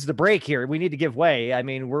something needs to break here. We need to give way. I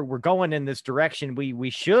mean, we're going in this direction. We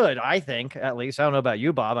should, I think, at least. I don't know about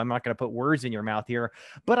you, Bob. I'm not going to put words in your mouth here,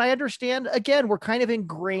 but I understand, again, we're kind of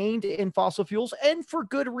ingrained in fossil fuels, and for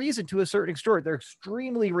good reason to a certain extent. They're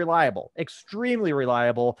extremely reliable,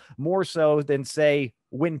 more so than, say,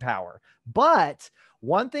 wind power. But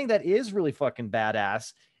one thing that is really fucking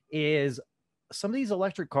badass is some of these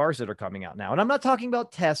electric cars that are coming out now. And I'm not talking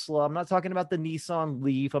about Tesla. I'm not talking about the Nissan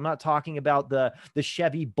Leaf. I'm not talking about the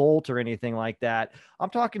Chevy Bolt or anything like that. I'm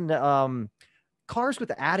talking cars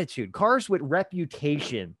with attitude, cars with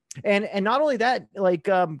reputation. And not only that, like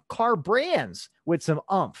car brands with some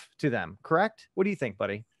oomph to them. Correct? What do you think,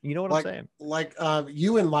 buddy? You know what I'm saying? Like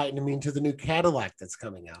you enlightened me to the new Cadillac that's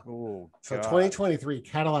coming out. Oh, so 2023,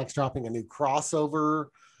 Cadillac's dropping a new crossover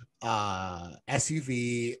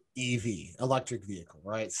SUV EV electric vehicle,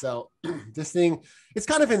 right? So this thing, it's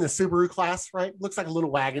kind of in the Subaru class, right? Looks like a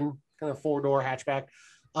little wagon, kind of 4-door hatchback.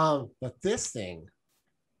 But this thing,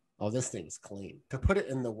 oh, this thing's clean. To put it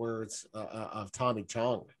in the words of Tommy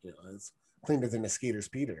Chong, it's cleaner than a Skeeter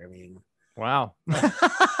Speeder. I mean, Wow.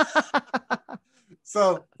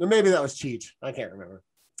 so maybe that was Cheech. I can't remember.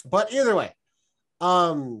 But either way,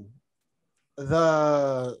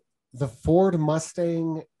 the Ford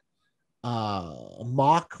Mustang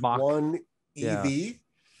Mach 1 EV, yeah.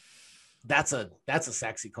 That's a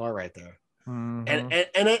sexy car right there. Mm-hmm.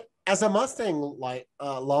 And it, as a Mustang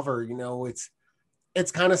lover,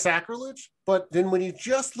 it's kind of sacrilege, but then when you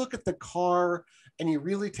just look at the car and you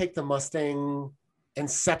really take the Mustang and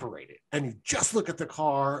separate it and you just look at the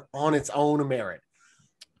car on its own merit,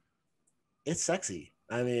 it's sexy.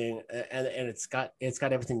 I mean, and it's got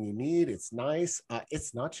everything you need. It's nice.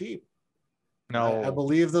 It's not cheap. No, I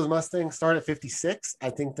believe those Mustangs start at 56. I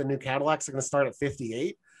think the new Cadillacs are going to start at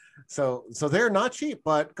 58. So they're not cheap,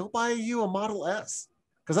 but go buy you a Model S.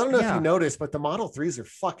 Because I don't know if you noticed, but the Model 3s are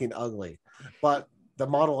fucking ugly. But the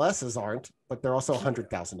Model S's aren't, but they're also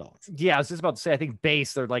 $100,000. Yeah, I was just about to say, I think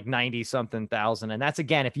base they're like 90-something thousand. And that's,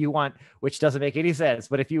 again, if you want, which doesn't make any sense,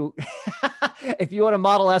 but if you if you want a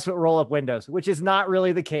Model S with roll-up windows, which is not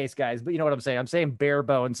really the case, guys, but you know what I'm saying? I'm saying bare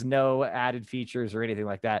bones, no added features or anything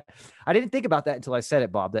like that. I didn't think about that until I said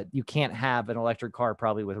it, Bob, that you can't have an electric car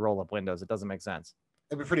probably with roll-up windows. It doesn't make sense.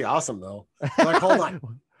 It'd be pretty awesome, though. Like, hold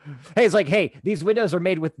on. Hey, it's like, hey, these windows are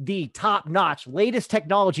made with the top-notch, latest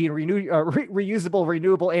technology and reusable,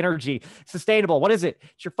 renewable energy, sustainable. What is it?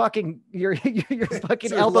 It's your fucking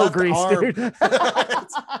elbow grease, dude.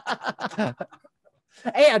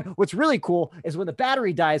 And what's really cool is when the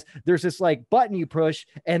battery dies, there's this like button you push,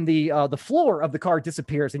 and the floor of the car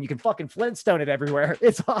disappears, and you can fucking Flintstone it everywhere.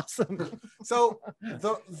 It's awesome. So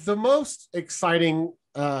the most exciting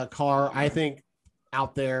car I think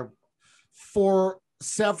out there for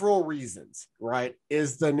several reasons, right,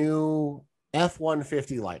 is the new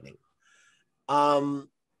F-150 Lightning.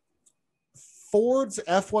 Ford's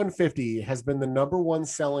F-150 has been the #1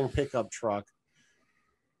 selling pickup truck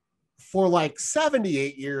for like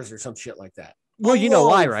 78 years or some shit like that. Well, you know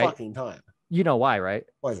why, right? Fucking time. You know why, right?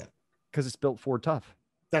 Why is that? Because it's built Ford tough.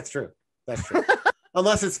 That's true.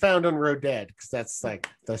 Unless it's found on road dead, because that's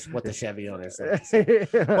what the Chevy owners say.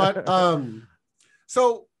 But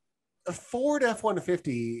so a Ford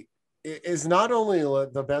F-150 is not only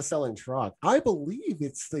the best-selling truck, I believe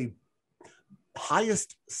it's the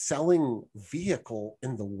highest selling vehicle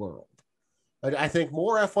in the world. I think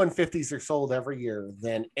more F-150s are sold every year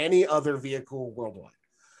than any other vehicle worldwide.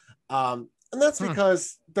 And that's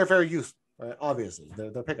because they're very useful, right? Obviously.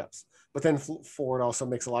 They're pickups. But then Ford also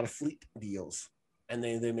makes a lot of fleet deals. And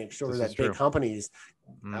they make sure that big companies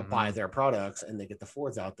buy their products and they get the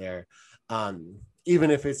Fords out there,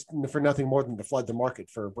 even if it's for nothing more than to flood the market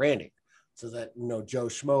for branding. So that, Joe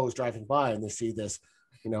Schmo is driving by and they see this,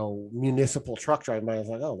 municipal truck driving by. I was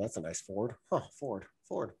like, oh, that's a nice Ford. Oh, Ford,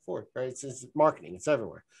 right? It's marketing. It's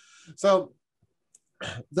everywhere. So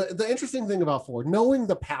the interesting thing about Ford, knowing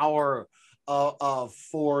the power of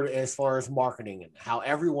Ford as far as marketing and how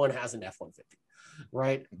everyone has an F-150,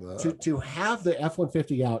 right? To have the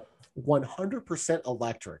F-150 out 100%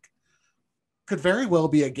 electric could very well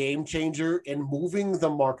be a game changer in moving the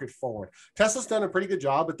market forward. Tesla's done a pretty good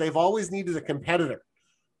job, but they've always needed a competitor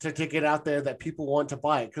to get out there that people want to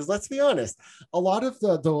buy it. Because let's be honest, a lot of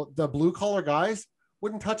the blue collar guys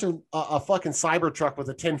wouldn't touch a fucking Cybertruck with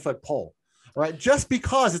a 10-foot pole, right? Just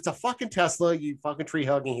because it's a fucking Tesla, you fucking tree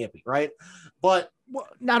hugging hippie, right? But well,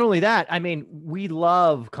 not only that, I mean, we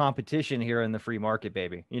love competition here in the free market,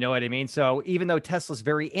 baby. You know what I mean? So even though Tesla's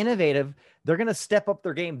very innovative, they're going to step up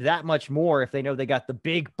their game that much more if they know they got the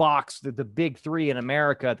big box, the big three in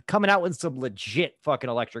America coming out with some legit fucking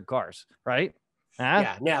electric cars, right?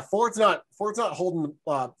 Huh? Yeah. Ford's not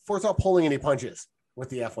pulling any punches with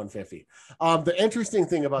the F-150. The interesting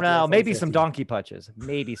thing about maybe some donkey punches. So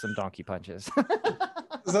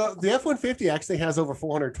the F-150 actually has over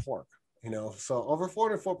 400 torque. So over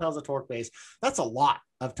 404 pounds of torque base, that's a lot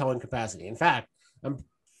of towing capacity. In fact, I'm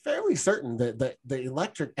fairly certain that the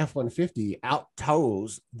electric F-150 out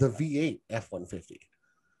tows the V8 F-150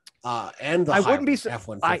 and the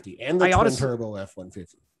F-150 and the twin turbo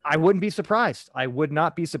F-150. I wouldn't be surprised. I would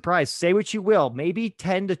not be surprised. Say what you will. Maybe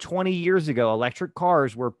 10 to 20 years ago, electric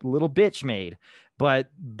cars were a little bitch made, but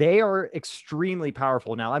they are extremely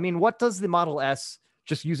powerful now. I mean, what does the Model S,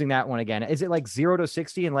 just using that one again, is it like 0 to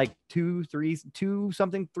 60 in like 3 seconds?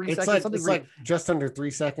 It's like just under 3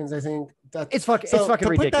 seconds, I think. It's fucking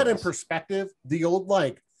ridiculous. Put that in perspective, the old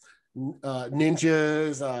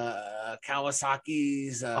Ninjas,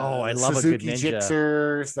 Kawasaki's, Oh, I love a good Suzuki Ninja.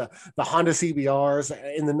 Gixxers, the Honda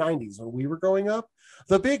CBRs in the 90s when we were growing up.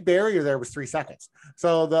 The big barrier there was 3 seconds.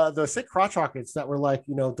 So the sick crotch rockets that were like,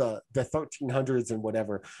 the 1300s and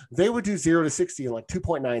whatever, they would do 0 to 60 in like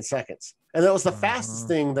 2.9 seconds. And that was the fastest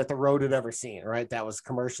thing that the road had ever seen, right? That was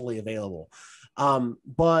commercially available.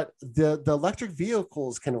 But the electric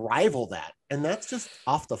vehicles can rival that. And that's just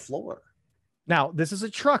off the floor. Now, this is a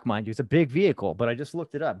truck, mind you. It's a big vehicle, but I just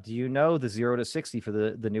looked it up. Do you know the 0 to 60 for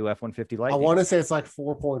the new F-150 Lightning? I want to say it's like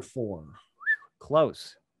 4.4.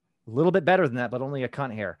 Close. A little bit better than that, but only a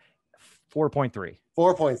cunt hair. 4.3.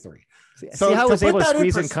 4.3. See how I was able to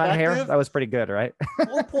squeeze in cunt hair? That was pretty good, right?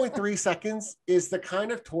 4.3 seconds is the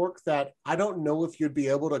kind of torque that I don't know if you'd be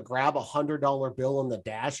able to grab $100 bill on the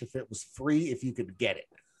dash if it was free, if you could get it.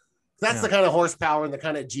 That's the kind of horsepower and the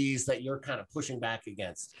kind of G's that you're kind of pushing back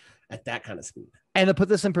against at that kind of speed. And to put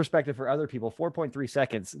this in perspective for other people, 4.3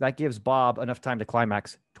 seconds, that gives Bob enough time to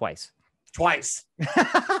climax twice.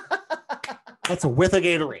 That's a whiff of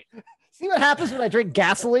Gatorade. See what happens when I drink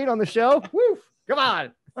gasoline on the show? Woo! Come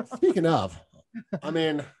on. Speaking of, I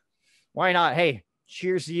mean, why not? Hey,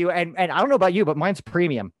 cheers to you. And I don't know about you, but mine's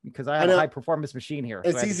premium because I have a high performance machine here.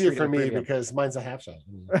 It's easier for me because mine's a half shot.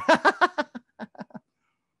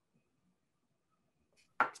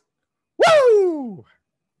 Woo!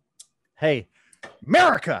 Hey,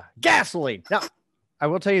 America, gasoline. Now, I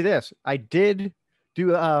will tell you this. I did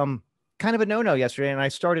do kind of a no-no yesterday, and I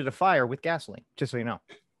started a fire with gasoline, just so you know.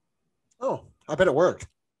 Oh, I bet it worked.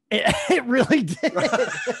 It really did.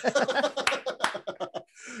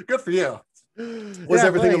 Good for you. Was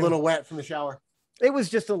everything a little wet from the shower? It was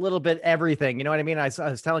just a little bit everything. You know what I mean? I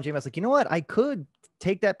was telling Jamie, I was like, you know what? I could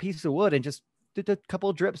take that piece of wood and just do a couple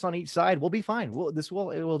of drips on each side. We'll be fine. It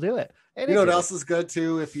will do it. And you know what else is good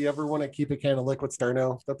too? If you ever want to keep a can of liquid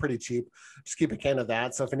sterno, they're pretty cheap. Just keep a can of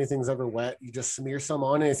that. So if anything's ever wet, you just smear some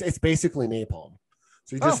on it. It's basically napalm.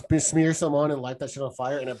 So you just smear some on and light that shit on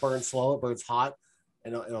fire, and it burns slow. It burns hot,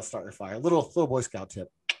 and it'll start your fire. Little Boy Scout tip.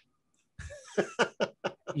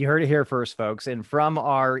 You heard it here first, folks. And from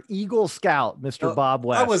our Eagle Scout, Mr. Bob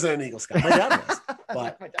West. I wasn't an Eagle Scout. My dad was.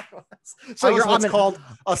 But My dad was. So you're what's called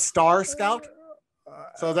a Star Scout.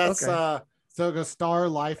 So that's okay. So a star,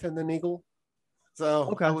 life, and then Eagle.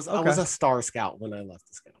 So I was a Star Scout when I left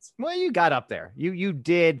the Scouts. Well, you got up there. You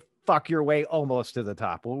did fuck your way almost to the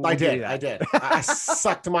top. I did. I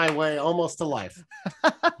sucked my way almost to life.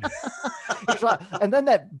 And then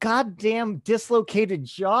that goddamn dislocated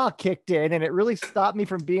jaw kicked in, and it really stopped me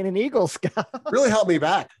from being an Eagle Scout. Really helped me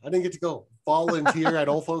back. I didn't get to go volunteer at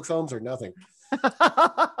old folks' homes or nothing.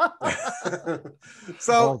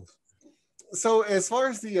 So as far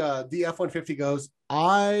as the F-150 goes,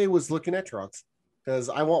 I was looking at trucks because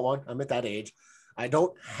I want one. I'm at that age. I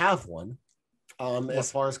don't have one.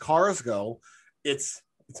 As far as cars go, it's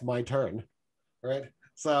my turn, right?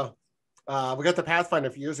 So we got the Pathfinder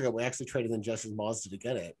a few years ago. We actually traded in Jess's Mazda to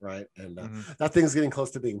get it, right? And that thing's getting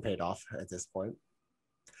close to being paid off at this point.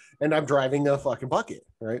 And I'm driving a fucking bucket,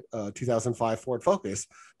 right? 2005 Ford Focus,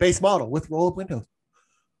 base model with roll-up windows.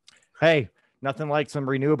 Hey, nothing like some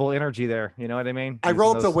renewable energy there. You know what I mean? I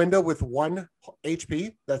roll up the window with 1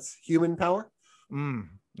 HP. That's human power.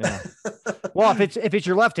 Yeah. Well, if it's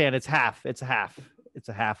your left hand, it's half. It's a half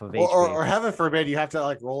of HP. Or heaven forbid, you have to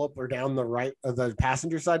like roll up or down the right of the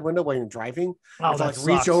passenger side window when you're driving. Oh, like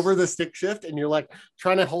reach over the stick shift, and you're like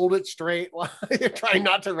trying to hold it straight while you're trying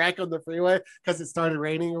not to wreck on the freeway because it started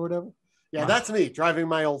raining or whatever. Yeah, that's me driving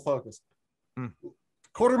my old Focus.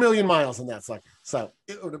 250,000 miles in that sucker. So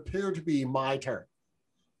it would appear to be my turn.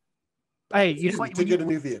 Hey, you know what? To get a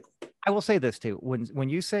new vehicle. I will say this too. When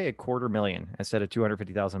you say 250,000 instead of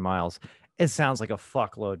 250,000 miles, it sounds like a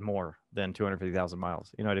fuckload more than 250,000 miles.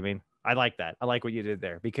 You know what I mean? I like that. I like what you did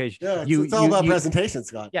there because it's all about presentation,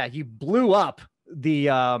 Scott. Yeah, you blew up the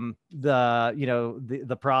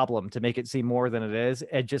problem to make it seem more than it is.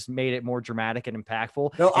 It just made it more dramatic and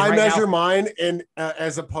impactful. No, I measure mine in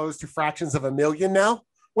as opposed to fractions of a million now.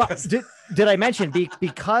 Well, did I mention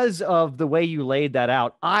because of the way you laid that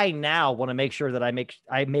out, I now want to make sure that I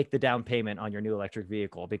make the down payment on your new electric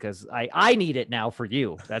vehicle because I need it now for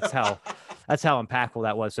you. That's how impactful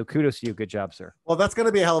that was. So kudos to you. Good job, sir. Well, that's going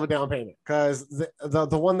to be a hell of a down payment because the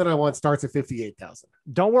one that I want starts at 58,000.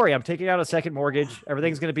 Don't worry, I'm taking out a second mortgage.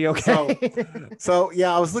 Everything's going to be okay. So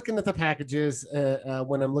yeah, I was looking at the packages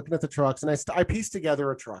when I'm looking at the trucks, and I pieced together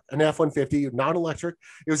a truck, an F-150, not electric.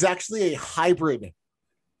 It was actually a hybrid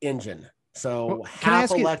engine, so half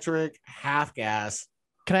electric, half gas.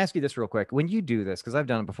 Can I ask you this real quick? When you do this, because I've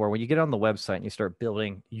done it before, when you get on the website and you start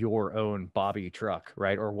building your own Bobby truck,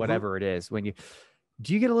 right, or whatever it is,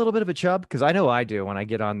 Do you get a little bit of a chub? Because I know I do when I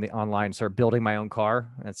get on the online and start building my own car.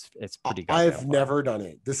 It's pretty good. I've never done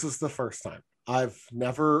it. This is the first time. I've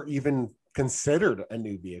never even considered a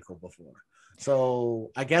new vehicle before.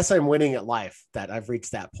 So I guess I'm winning at life that I've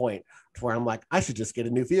reached that point to where I'm like, I should just get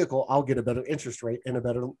a new vehicle. I'll get a better interest rate and a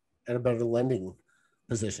better lending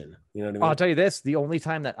position. You know what I mean? I'll tell you this: the only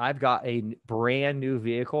time that I've got a brand new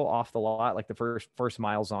vehicle off the lot, like the first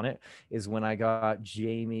miles on it, is when I got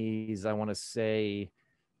Jamie's, I want to say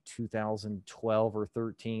 2012 or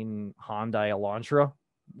 13 Hyundai Elantra,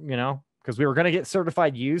 you know, because we were going to get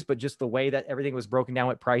certified used, but just the way that everything was broken down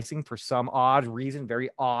with pricing for some odd reason, very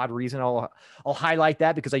odd reason. I'll highlight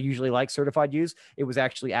that because I usually like certified used. It was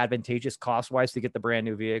actually advantageous cost wise to get the brand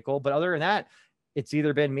new vehicle. But other than that, it's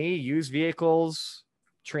either been me, used vehicles,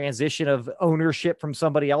 transition of ownership from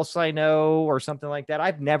somebody else I know, or something like that.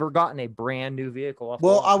 I've never gotten a brand new vehicle.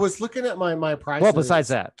 I was looking at my prices. Well, besides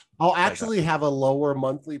that, I'll actually have a lower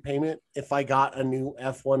monthly payment if I got a new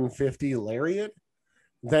F-150 Lariat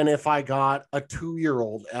than if I got a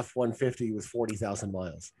 2-year-old F-150 with 40,000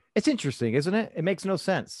 miles. It's interesting, isn't it? It makes no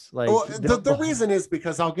sense. Like, well, the reason is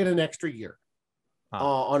because I'll get an extra year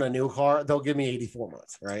on a new car. They'll give me 84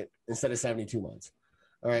 months, right? Instead of 72 months.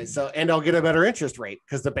 All right. So, and I'll get a better interest rate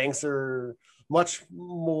because the banks are much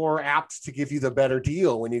more apt to give you the better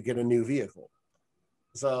deal when you get a new vehicle.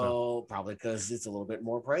 So probably because it's a little bit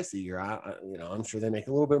more pricey. I'm sure they make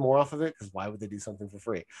a little bit more off of it because why would they do something for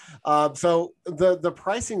free? So the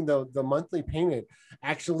pricing, though, the monthly payment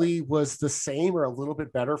actually was the same or a little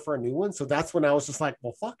bit better for a new one. So that's when I was just like,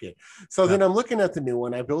 well, fuck it. So then I'm looking at the new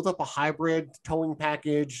one. I built up a hybrid towing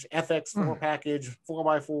package, FX4 package,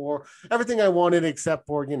 4x4, everything I wanted except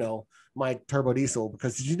for, my turbo diesel,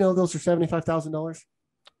 because did you know those are $75,000?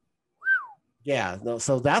 Yeah, no,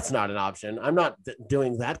 so that's not an option. I'm not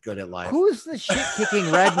doing that good at life. Who's the shit-kicking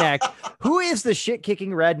redneck? Who is the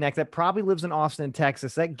shit-kicking redneck that probably lives in Austin,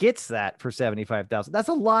 Texas, that gets that for $75,000? That's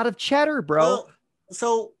a lot of cheddar, bro. Well,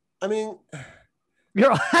 so, I mean...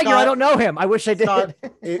 I don't know him. I wish I did. Scott,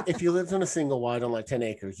 if you lived in a single wide on like 10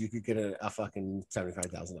 acres, you could get a fucking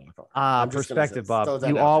 $75,000 car. Perspective, Bob.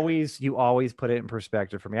 You always put it in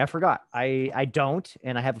perspective for me. I forgot. I don't,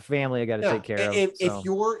 and I have a family I got to take care of.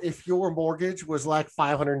 If your mortgage was like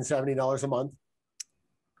 $570 a month,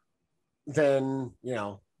 then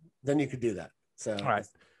you could do that. So all right.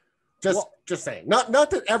 Just saying, not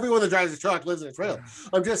that everyone that drives a truck lives in a trailer.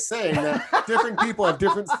 I'm just saying that different people have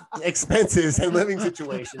different expenses and living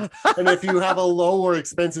situations. And if you have a lower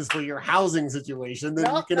expenses for your housing situation,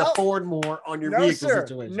 then you can afford more on your vehicle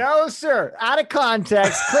situation. No, sir. Out of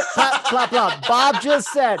context. Clip, clap, clap, clap. Bob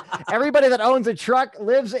just said everybody that owns a truck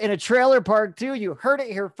lives in a trailer park too. You heard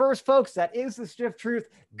it here first, folks. That is the stiff truth.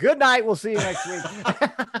 Good night. We'll see you next week.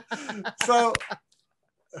 So...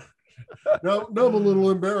 No, I'm a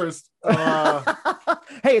little embarrassed.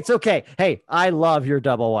 Hey, it's okay. Hey, I love your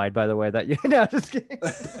double wide, by the way. Just kidding.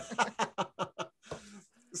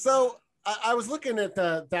 So I was looking at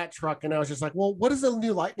that truck, and I was just like, well, what is the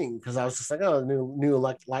new Lightning? Because I was just like, oh, new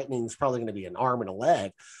Lightning is probably going to be an arm and a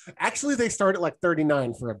leg. Actually, they start at like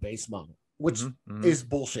 $39 for a base model, which is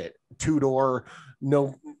bullshit. 2-door,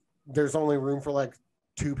 no, there's only room for like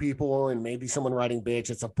 2 people and maybe someone riding bitch.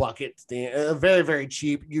 It's a bucket, a very, very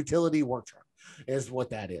cheap utility work truck is what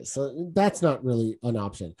that is. So that's not really an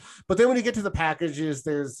option. But then when you get to the packages,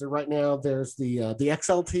 there's the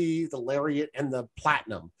XLT, the Lariat, and the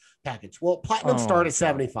Platinum package. Well, Platinum start at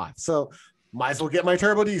 $75. So might as well get my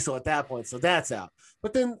turbo diesel at that point. So that's out.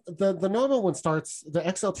 But then the normal one starts, the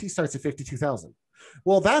XLT starts at $52,000.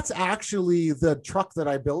 Well, that's actually the truck that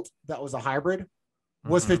I built that was a hybrid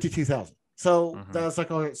was $52,000. So that's like,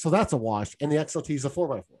 all right, so that's a wash. And the XLT is a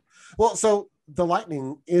 4x4. Well, so the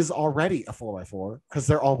Lightning is already a 4x4 because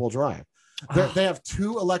they're all-wheel drive. They have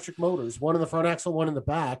 2 electric motors, one in the front axle, one in the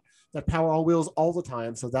back, that power all wheels all the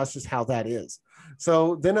time. So that's just how that is.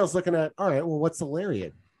 So then I was looking at, all right, well, what's the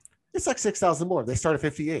Lariat? It's like 6,000 more. They start at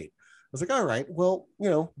 58. I was like, all right, well,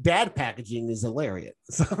 dad packaging is a Lariat.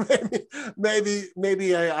 So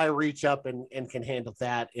maybe I reach up and can handle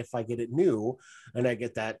that if I get it new and I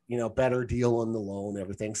get that, better deal on the loan and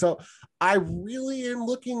everything. So I really am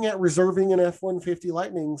looking at reserving an F-150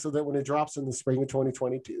 Lightning so that when it drops in the spring of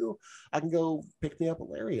 2022, I can go pick me up a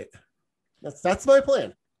Lariat. That's my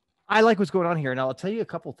plan. I like what's going on here. And I'll tell you a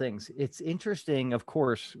couple things. It's interesting, of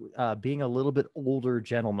course, being a little bit older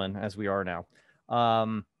gentleman as we are now.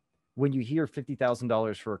 When you hear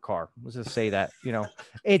 $50,000 for a car, let's just say that,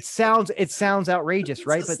 it sounds outrageous,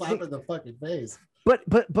 right? But slap in the fucking face.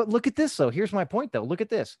 But look at this though. Here's my point though. Look at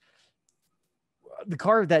this. The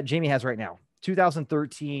car that Jamie has right now,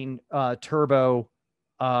 2013 turbo,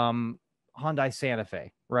 Hyundai Santa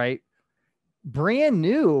Fe, right? Brand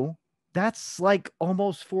new, that's like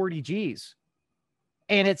almost 40 G's.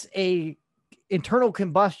 And it's a internal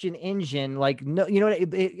combustion engine. Like, no, you know,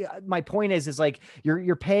 my point is like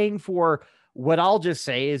you're paying for what I'll just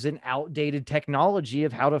say is an outdated technology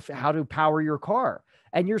of how to power your car.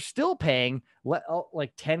 And you're still paying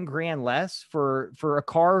like 10 grand less for a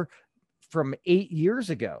car from 8 years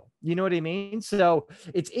ago. You know what I mean? So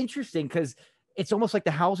it's interesting because it's almost like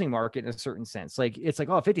the housing market in a certain sense. Like it's like,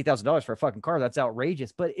 oh, $50,000 for a fucking car. That's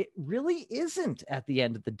outrageous. But it really isn't at the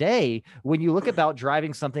end of the day. When you look about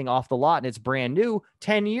driving something off the lot and it's brand new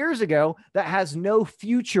 10 years ago, that has no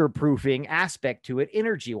future proofing aspect to it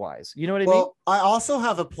energy wise. You know what I mean? Well, I also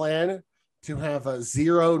have a plan to have a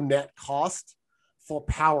zero net cost for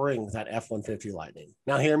powering that F-150 Lightning.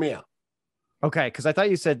 Now hear me out. Okay. Cause I thought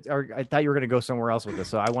you said, or I thought you were going to go somewhere else with this.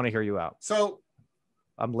 So I want to hear you out. So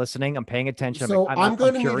I'm listening. I'm paying attention. So I'm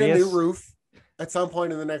going to need a new roof roof at some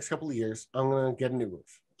point in the next couple of years. I'm going to get a new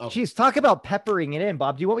roof. Okay. Jeez, talk about peppering it in,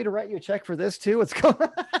 Bob. Do you want me to write you a check for this too? What's going on?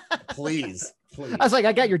 Please. I was like,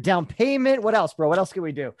 I got your down payment. What else, bro? What else can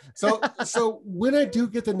we do? So when I do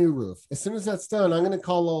get the new roof, as soon as that's done, I'm going to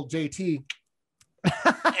call old JT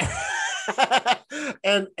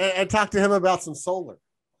and talk to him about some solar.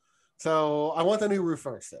 So I want the new roof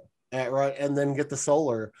first, though. Right, and then get the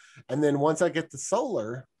solar, and then once I get the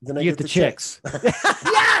solar, then I get the chicks.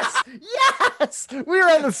 yes, we were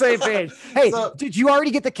on the same page. Hey, so, did you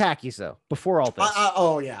already get the khakis though? Before all this?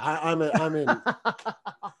 I'm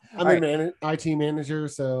in IT manager,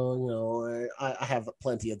 so you know I have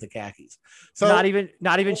plenty of the khakis. So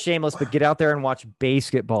not even shameless, but get out there and watch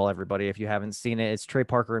Basketball, everybody. If you haven't seen it, it's Trey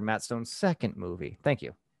Parker and Matt Stone's second movie. Thank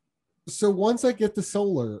you. So once I get the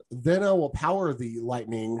solar, then I will power the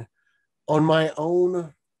Lightning on my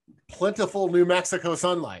own plentiful New Mexico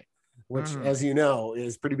sunlight, which, as you know,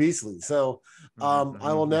 is pretty beastly. So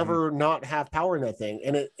I will never not have power in that thing.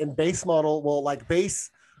 And in base model, well, like base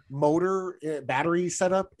motor battery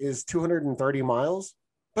setup is 230 miles,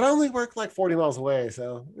 but I only work like 40 miles away.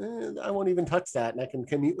 So I won't even touch that. And I can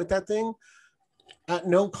commute with that thing at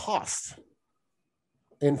no cost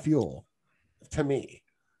in fuel to me.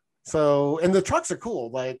 So, and the trucks are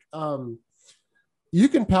cool. Like, you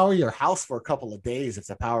can power your house for a couple of days if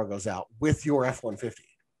the power goes out with your F-150.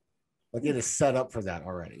 Like it is set up for that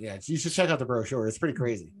already. Yeah, you should check out the brochure. It's pretty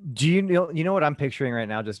crazy. Do you know what I'm picturing right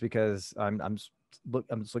now? Just because I'm just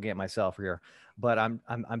looking at myself here, but I'm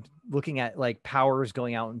looking at like powers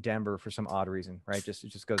going out in Denver for some odd reason, right? It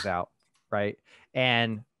just goes out, right?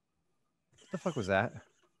 And what the fuck was that?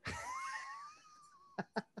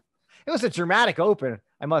 It was a dramatic open,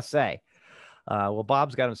 I must say. Well,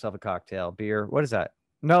 Bob's got himself a cocktail, beer. What is that?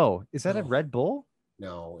 No, is that a Red Bull?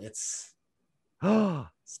 No, it's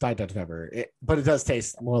Diet Dr. Pepper. But it does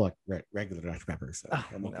taste more like regular Dr. Pepper. So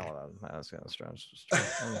I'm okay. No, that's kind of strong.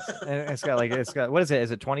 It's got what is it?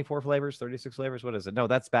 Is it 24 flavors, 36 flavors? What is it? No,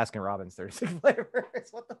 that's Baskin Robbins 36 flavors.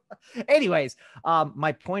 What the? Anyways,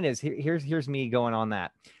 my point is here's me going on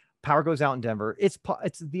that. Power goes out in Denver. It's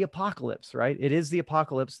the apocalypse, right? It is the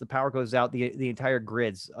apocalypse. The power goes out. The entire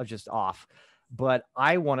grid's just off. But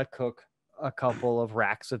I want to cook a couple of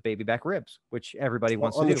racks of baby back ribs, which everybody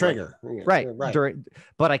wants to do. On the Traeger. Right.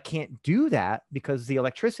 But I can't do that because the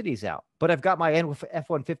electricity's out. But I've got my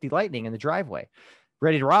F-150 Lightning in the driveway,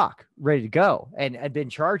 ready to rock, ready to go. And I've been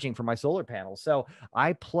charging for my solar panels. So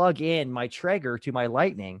I plug in my Traeger to my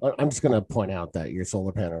Lightning. I'm just going to point out that your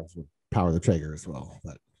solar panels would power the Traeger as well.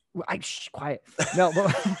 But quiet. No,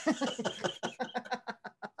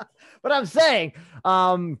 but I'm saying,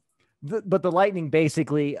 but the Lightning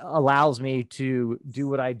basically allows me to do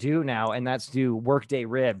what I do now, and that's do workday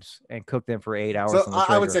ribs and cook them for 8 hours. So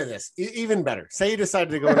I would say this, even better. Say you decided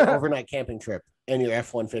to go on an overnight camping trip and your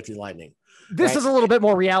F-150 Lightning. This is a little bit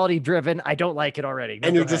more reality driven. I don't like it already.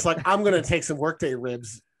 And you're just like, I'm going to take some workday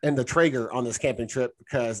ribs and the Traeger on this camping trip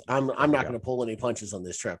because I'm not going to pull any punches on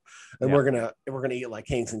this trip, and we're gonna eat like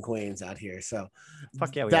kings and queens out here. So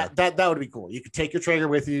fuck yeah, that would be cool. You could take your Traeger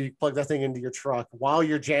with you, plug that thing into your truck while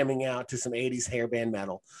you're jamming out to some 80s hairband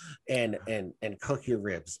metal, and cook your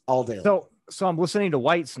ribs all day long. So I'm listening to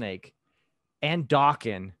Whitesnake and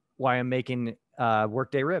Dawkins while I'm making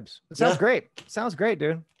workday ribs. It sounds great. Sounds great,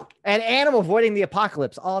 dude. And I'm avoiding the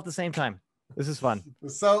apocalypse all at the same time. This is fun.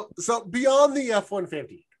 So beyond the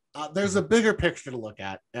F-150. There's a bigger picture to look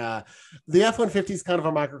at. The F-150 is kind of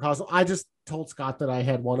a microcosm. I just told Scott that I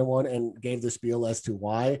had one-on-one and gave the spiel as to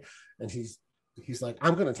why. And he's like,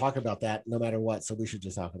 I'm going to talk about that no matter what. So we should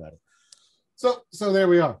just talk about it. So there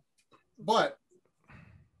we are. But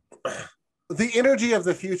the energy of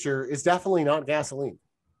the future is definitely not gasoline.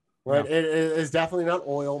 right? No. It is definitely not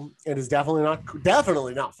oil. It is definitely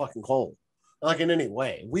not fucking coal. Like in any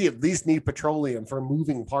way, we at least need petroleum for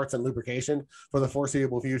moving parts and lubrication for the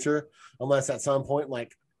foreseeable future, unless at some point,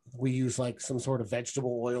 like we use like some sort of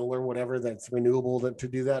vegetable oil or whatever that's renewable to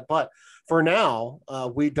do that. But for now,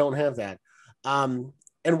 we don't have that.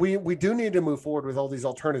 And we do need to move forward with all these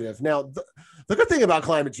alternatives. Now, the good thing about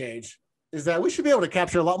climate change is that we should be able to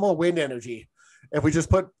capture a lot more wind energy if we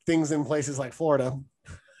just put things in places like Florida,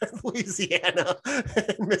 Louisiana,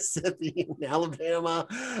 Mississippi, and Alabama.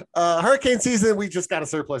 Hurricane season, we just got a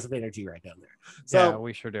surplus of energy right down there. So yeah,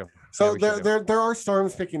 we sure do. so Yeah, we sure do. there are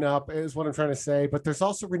storms picking up, is what I'm trying to say. But there's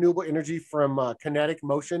also renewable energy from kinetic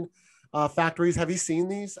motion factories. Have you seen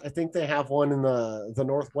these? I think they have one in the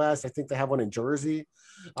Northwest. I think they have one in Jersey.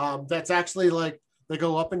 That's actually like they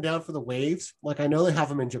go up and down for the waves. Like I know they have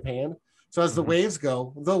them in Japan. So as the waves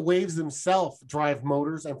go, the waves themselves drive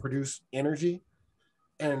motors and produce energy.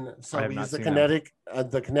 And so we use the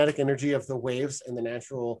kinetic energy of the waves and the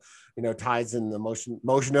natural, tides and the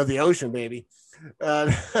motion of the ocean, baby,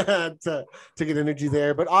 to get energy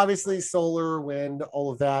there. But obviously, solar, wind,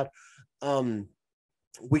 all of that.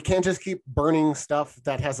 We can't just keep burning stuff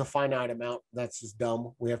that has a finite amount. That's just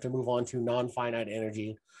dumb. We have to move on to non-finite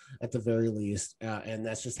energy at the very least, and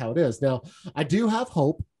that's just how it is. Now, I do have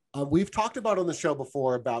hope. We've talked about on the show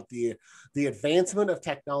before about the advancement of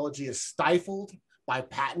technology is stifled by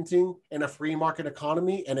patenting in a free market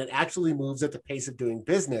economy, and it actually moves at the pace of doing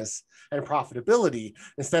business and profitability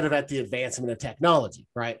instead of at the advancement of technology,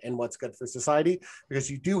 right? And what's good for society, because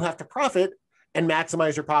you do have to profit and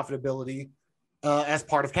maximize your profitability as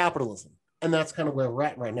part of capitalism. And that's kind of where we're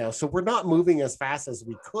at right now. So we're not moving as fast as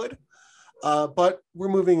we could, but we're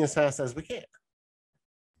moving as fast as we can.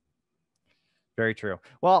 Very true.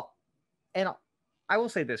 Well, and I will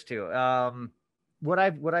say this too. What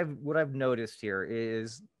I've noticed here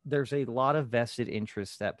is there's a lot of vested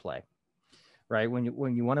interests at play, right? When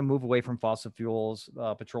you want to move away from fossil fuels,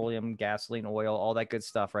 petroleum, gasoline, oil, all that good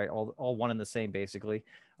stuff, right? All one and the same, basically.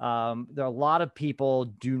 There are a lot of people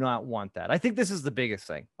do not want that. I think this is the biggest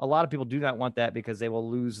thing. A lot of people do not want that because they will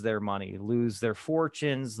lose their money, lose their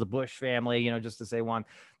fortunes, the Bush family, just to say one,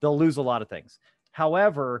 they'll lose a lot of things.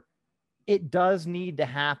 However, it does need to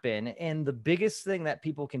happen. And the biggest thing that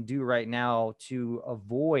people can do right now to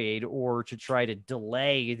avoid or to try to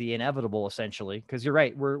delay the inevitable, essentially, because you're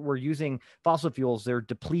right, we're using fossil fuels, they're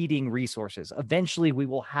depleting resources. Eventually, we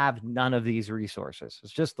will have none of these resources.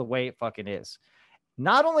 It's just the way it fucking is.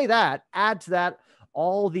 Not only that, add to that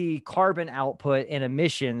all the carbon output and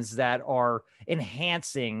emissions that are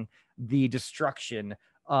enhancing the destruction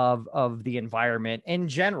of the environment in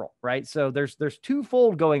general, right? So there's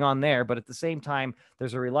twofold going on there, but at the same time,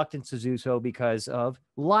 there's a reluctance to do so because of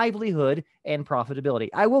livelihood and profitability.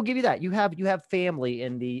 I will give you that. You have family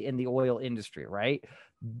in the oil industry, right?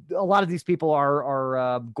 A lot of these people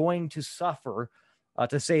are going to suffer,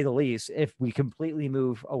 to say the least, if we completely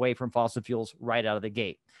move away from fossil fuels right out of the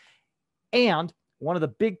gate. And one of the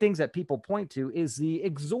big things that people point to is the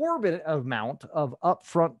exorbitant amount of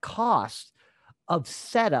upfront cost of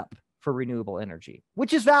setup for renewable energy,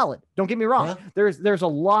 which is valid. Don't get me wrong. Yeah. There's a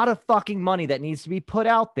lot of fucking money that needs to be put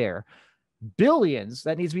out there, billions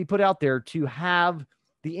that needs to be put out there to have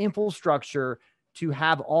the infrastructure, to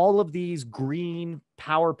have all of these green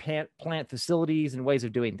power plant facilities and ways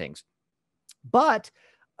of doing things. But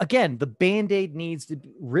again, the Band-Aid needs to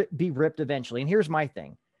be ripped eventually. And here's my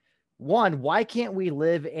thing. One, why can't we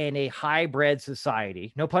live in a hybrid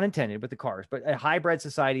society? No pun intended with the cars, but a hybrid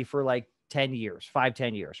society for like 10 years,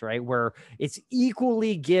 5-10 years, right? Where it's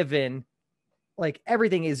equally given, like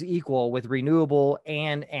everything is equal with renewable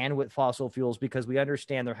and with fossil fuels, because we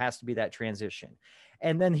understand there has to be that transition.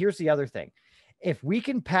 And then here's the other thing. If we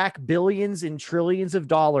can pack billions and trillions of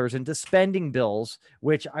dollars into spending bills,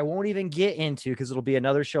 which I won't even get into because it'll be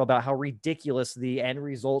another show about how ridiculous the end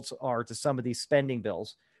results are to some of these spending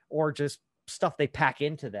bills or just stuff they pack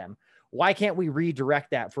into them. Why can't we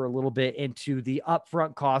redirect that for a little bit into the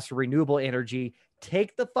upfront cost of renewable energy?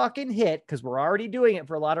 Take the fucking hit, because we're already doing it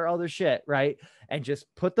for a lot of other shit, right? And just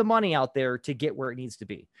put the money out there to get where it needs to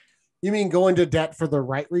be. You mean go into debt for the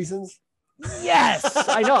right reasons? Yes,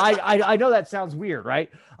 I know. I know that sounds weird, right?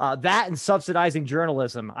 That and subsidizing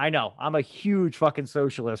journalism. I know. I'm a huge fucking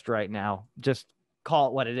socialist right now. Just call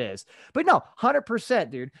it what it is. But no,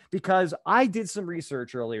 100%, dude, because I did some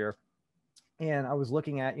research earlier. And I was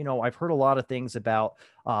looking at, I've heard a lot of things about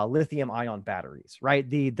lithium ion batteries, right?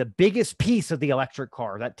 The biggest piece of the electric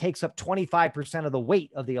car that takes up 25% of the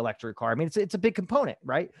weight of the electric car. I mean, it's a big component,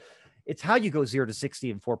 right? it's how you go 0 to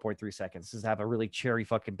 60 in 4.3 seconds, is have a really cherry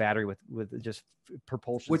fucking battery with just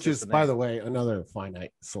propulsion. Which is, by the way, another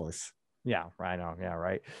finite source. Yeah, I know. Yeah,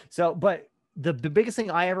 right. So, but the biggest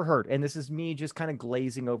thing I ever heard, and this is me just kind of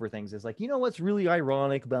glazing over things, is like, you know what's really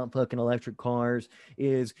ironic about fucking electric cars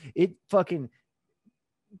is it fucking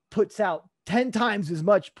puts out 10 times as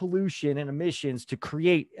much pollution and emissions to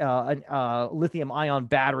create a lithium ion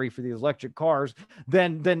battery for these electric cars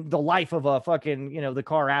than the life of a fucking, the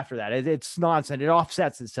car after that. It's nonsense. It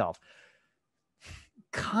offsets itself.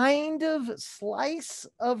 Kind of slice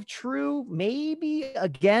of true, maybe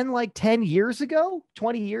again, like 10 years ago,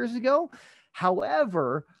 20 years ago.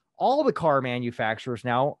 However, all the car manufacturers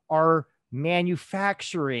now are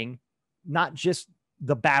manufacturing not just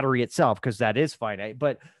the battery itself, because that is finite,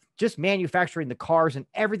 but just manufacturing the cars and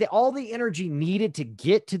everything, all the energy needed to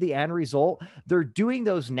get to the end result. They're doing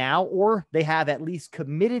those now, or they have at least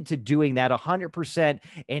committed to doing that 100%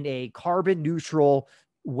 in a carbon neutral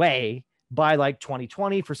way by like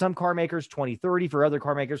 2020 for some car makers, 2030 for other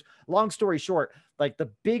car makers. Long story short, like the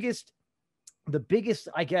biggest,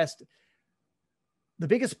 I guess, the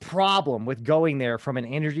biggest problem with going there from an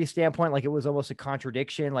energy standpoint, like it was almost a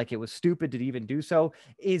contradiction, like it was stupid to even do so,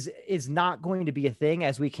 is not going to be a thing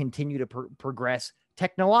as we continue to progress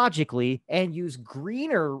technologically and use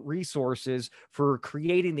greener resources for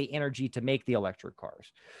creating the energy to make the electric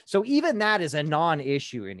cars. So even that is a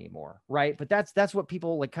non-issue anymore, right? But that's what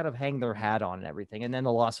people like kind of hang their hat on and everything. And then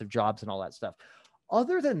the loss of jobs and all that stuff.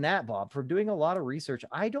 Other than that, Bob, from doing a lot of research,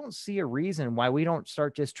 I don't see a reason why we don't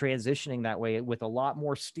start just transitioning that way with a lot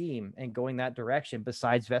more steam and going that direction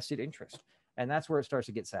besides vested interest. And that's where it starts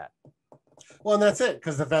to get sad. Well, and that's it,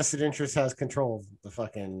 because the vested interest has control of the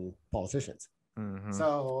fucking politicians. Mm-hmm.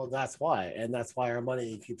 So that's why. And that's why our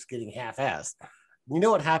money keeps getting half-assed. You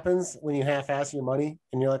know what happens when you half-ass your money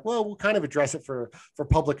and you're like, well, we'll kind of address it for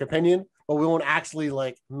public opinion, but we won't actually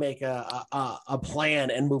like make a plan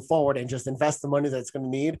and move forward and just invest the money that it's going to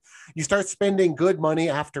need. You start spending good money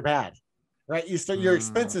after bad, right? Your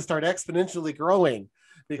expenses start exponentially growing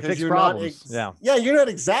because you're you're not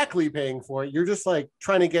exactly paying for it. You're just like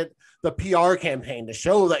trying to get the PR campaign to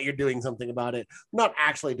show that you're doing something about it, not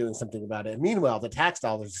actually doing something about it. Meanwhile, the tax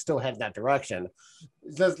dollars still head that direction.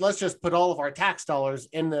 Let's just put all of our tax dollars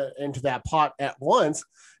into that pot at once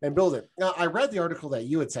and build it. Now, I read the article that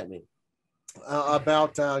you had sent me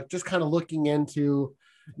about just kind of looking into,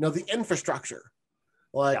 the infrastructure.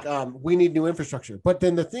 Like we need new infrastructure. But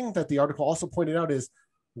then the thing that the article also pointed out is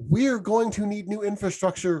we're going to need new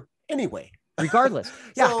infrastructure anyway. Regardless.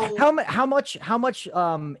 So, how much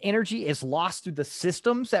energy is lost through the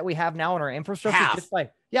systems that we have now in our infrastructure?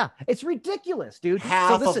 It's ridiculous, dude.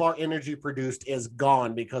 Half of our energy produced is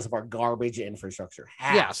gone because of our garbage infrastructure.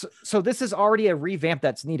 Half. Yeah. So this is already a revamp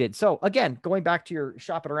that's needed. So again, going back to your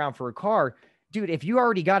shopping around for a car, dude, if you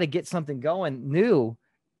already got to get something going new,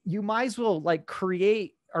 you might as well like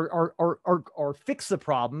create or fix the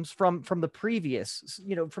problems from the previous,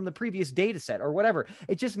 from the previous data set or whatever.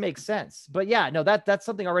 It just makes sense. But yeah, no, that's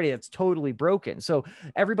something already that's totally broken. So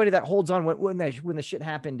everybody that holds on when the shit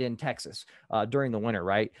happened in Texas during the winter,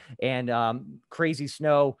 right? And crazy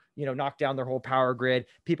snow, knocked down their whole power grid.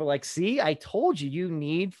 People like, see, I told you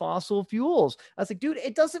need fossil fuels. I was like, dude,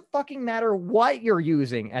 it doesn't fucking matter what you're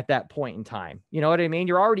using at that point in time. You know what I mean?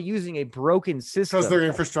 You're already using a broken system. Because their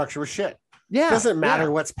infrastructure was shit. Yeah. It doesn't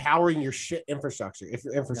matter what's powering your shit infrastructure if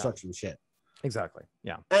your infrastructure is shit. Exactly.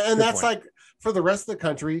 Yeah. And that's point. Like for the rest of the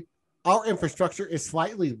country, our infrastructure is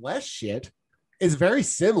slightly less shit. It's very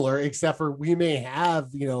similar, except for we may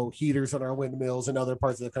have, heaters on our windmills in other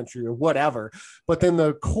parts of the country or whatever. But then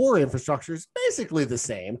the core infrastructure is basically the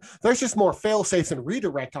same. There's just more fail safes and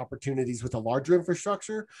redirect opportunities with a larger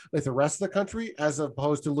infrastructure with the rest of the country, as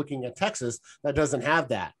opposed to looking at Texas that doesn't have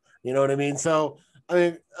that. You know what I mean? So,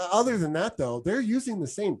 other than that, though, they're using the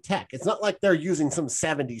same tech. It's not like they're using some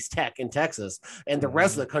 70s tech in Texas and the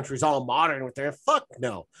rest of the country's all modern with their fuck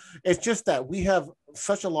no. It's just that we have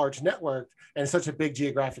such a large network and such a big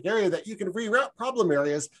geographic area that you can reroute problem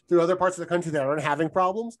areas through other parts of the country that aren't having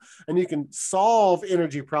problems. And you can solve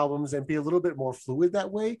energy problems and be a little bit more fluid that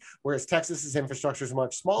way. Whereas Texas's infrastructure is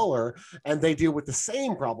much smaller and they deal with the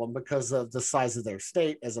same problem because of the size of their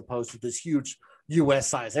state, as opposed to this huge US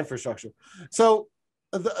size infrastructure. So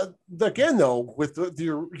again, though, with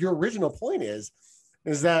your original point is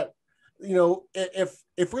that,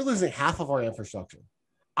 if we're losing half of our infrastructure,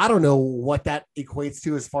 I don't know what that equates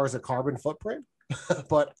to as far as a carbon footprint,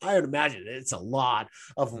 but I would imagine it's a lot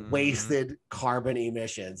of wasted carbon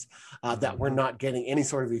emissions that we're not getting any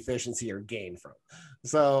sort of efficiency or gain from.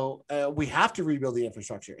 So we have to rebuild the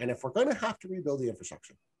infrastructure. And if we're going to have to rebuild the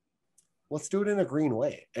infrastructure, let's do it in a green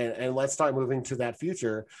way. And let's start moving to that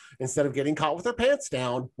future instead of getting caught with our pants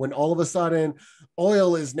down when all of a sudden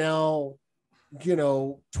oil is now,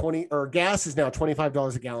 20 or gas is now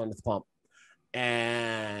 $25 a gallon at the pump.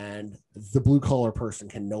 And the blue collar person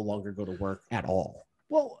can no longer go to work at all.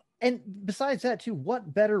 Well, and besides that too,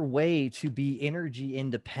 what better way to be energy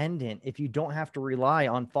independent if you don't have to rely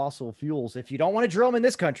on fossil fuels? If you don't want to drill them in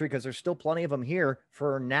this country, because there's still plenty of them here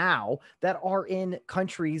for now that are in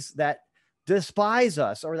countries that despise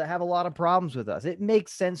us or that have a lot of problems with us. It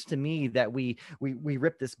makes sense to me that we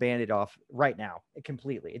rip this Band-Aid off right now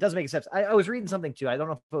completely. It doesn't make sense. I was reading something too. I don't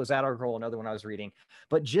know if it was that article or another one I was reading,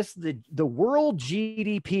 but just the world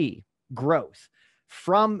GDP growth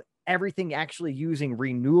from everything actually using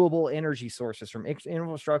renewable energy sources from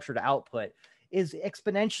infrastructure to output is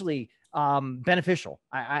exponentially beneficial.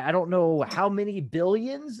 I don't know how many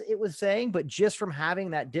billions it was saying, but just from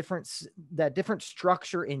having that different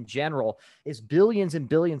structure in general is billions and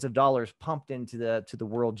billions of dollars pumped into the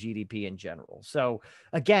world GDP in general. So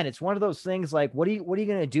again, it's one of those things like, what are you going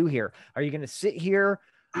to do here? Are you going to sit here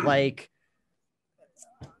like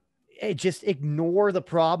just ignore the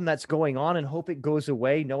problem that's going on and hope it goes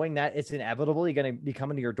away, knowing that it's inevitably going to be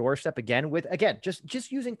coming to your doorstep again with,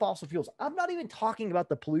 just using fossil fuels? I'm not even talking about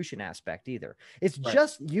the pollution aspect either. It's right.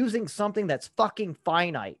 Just using something that's fucking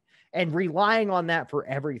finite and relying on that for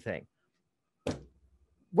everything.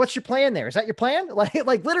 What's your plan there? Is that your plan?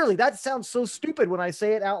 Like literally, that sounds so stupid when I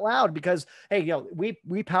say it out loud because, hey,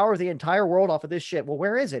 we power the entire world off of this shit. Well,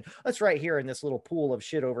 where is it? That's right here in this little pool of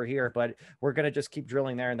shit over here, but we're going to just keep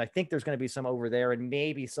drilling there. And I think there's going to be some over there and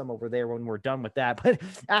maybe some over there when we're done with that. But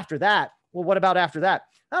after that, well, what about after that?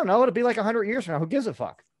 I don't know. It'll be like 100 years from now. Who gives a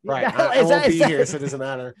fuck? Right. I won't be here, so it doesn't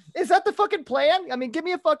matter. Is that the fucking plan? I mean, give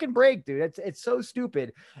me a fucking break, dude. It's so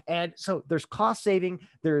stupid. And so there's cost saving.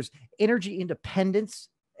 There's energy independence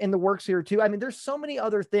in the works here too. I mean, there's so many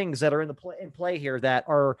other things that are in play here that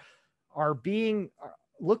are being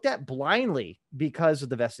looked at blindly because of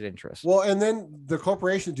the vested interest. Well, and then the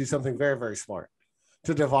corporations do something very, very smart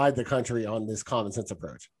to divide the country on this common sense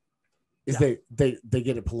approach. Is they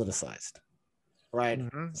get it politicized, right?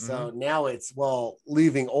 So now it's, well,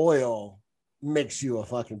 leaving oil makes you a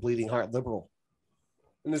fucking bleeding heart liberal,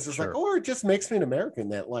 and it's just like, or it just makes me an American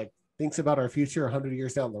that like thinks about our future 100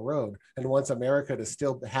 years down the road and wants America to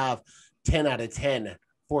still have 10 out of 10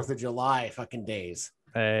 4th of July fucking days.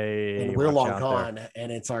 Hey, and we're long gone there.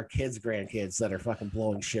 And it's our kids, grandkids that are fucking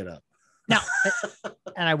blowing shit up. Now,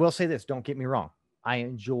 and I will say this, don't get me wrong. I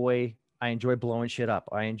enjoy blowing shit up.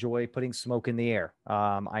 I enjoy putting smoke in the air.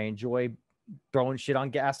 I enjoy throwing shit on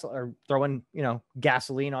gas or throwing,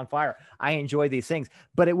 gasoline on fire. I enjoy these things,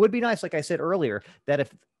 but it would be nice, like I said earlier, that if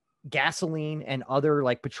gasoline and other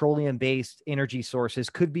like petroleum based energy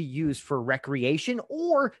sources could be used for recreation,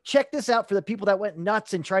 or check this out, for the people that went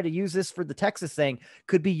nuts and tried to use this for the Texas thing,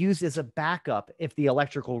 could be used as a backup if the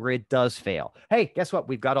electrical grid does fail. Hey, guess what?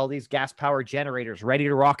 We've got all these gas powered generators ready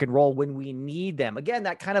to rock and roll when we need them. Again,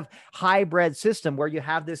 that kind of hybrid system where you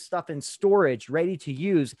have this stuff in storage ready to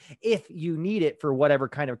use if you need it for whatever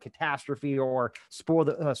kind of catastrophe or spur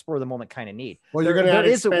of the moment kind of need. Well, you're going to have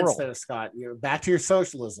expense there, Scott. You're back to your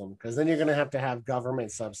socialism, because then you're going to have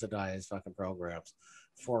government subsidized fucking programs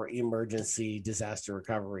for emergency disaster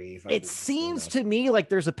recovery. It seems to me like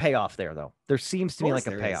there's a payoff there, though. There seems to me like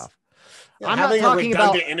a payoff. Yeah, I'm not talking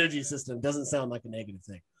about the energy system. Doesn't sound like a negative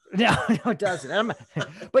thing. No, it doesn't.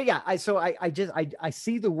 But yeah, I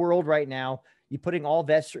see the world right now. You putting all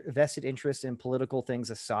vested interest in political things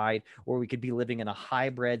aside, or we could be living in a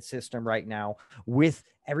hybrid system right now with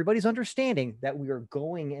everybody's understanding that we are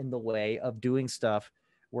going in the way of doing stuff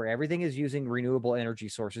where everything is using renewable energy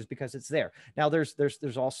sources because it's there. Now there's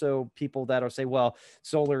also people that will say, well,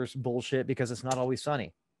 solar's bullshit because it's not always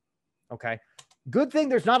sunny. Okay. Good thing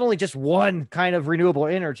there's not only just one kind of renewable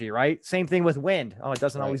energy, right? Same thing with wind. Oh, it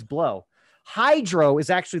doesn't always blow. Hydro is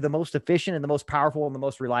actually the most efficient and the most powerful and the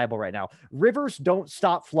most reliable right now. Rivers don't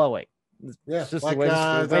stop flowing. Yeah, it's just like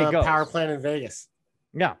the power plant in Vegas.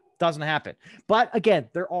 Yeah, doesn't happen. But again,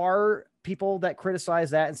 there are people that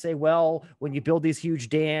criticize that and say, well, when you build these huge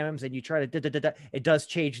dams and you try to it does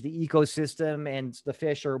change the ecosystem and the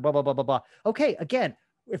fish or blah, blah, blah, blah, blah. Okay, again,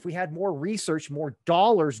 if we had more research, more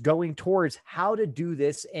dollars going towards how to do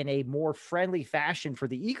this in a more friendly fashion for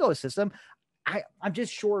the ecosystem, I'm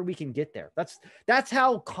just sure we can get there. That's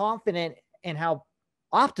how confident and how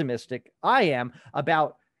optimistic I am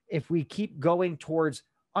about if we keep going towards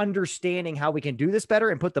understanding how we can do this better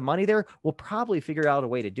and put the money there, we'll probably figure out a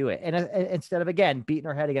way to do it. And instead of, again, beating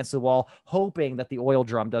our head against the wall, hoping that the oil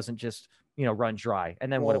drum doesn't just, run dry.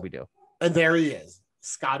 And then what do we do? And there he is.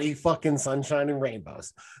 Scotty fucking sunshine and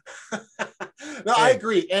rainbows. No, I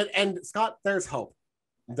agree. And Scott, there's hope.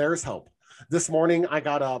 There's hope. This morning I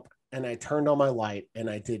got up and I turned on my light and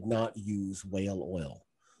I did not use whale oil.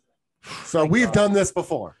 So we've done this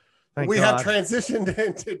before. We have transitioned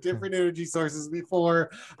into different energy sources before.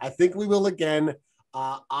 I think we will again.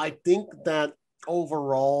 I think that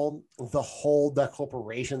overall, the hold that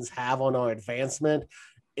corporations have on our advancement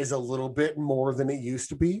is a little bit more than it used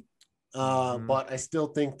to be. But I still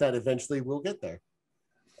think that eventually we'll get there.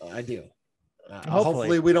 I do.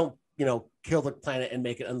 Hopefully we don't, kill the planet and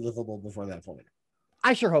make it unlivable before that point.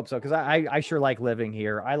 I sure hope so, because I sure like living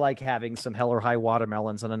here. I like having some hell or high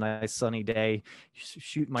watermelons on a nice sunny day,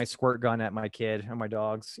 shoot my squirt gun at my kid and my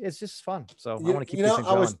dogs. It's just fun. So I want to keep this thing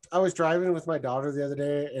going. I was driving with my daughter the other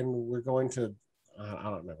day, and we're going to, I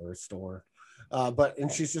don't remember, a store.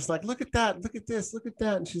 And she's just like, look at that, look at this, look at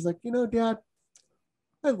that. And she's like, Dad,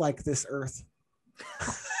 I like this earth.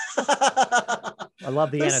 I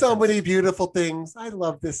love the There's innocence. so many beautiful things. I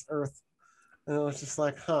love this earth. And I was just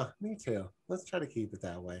like, me too. Let's try to keep it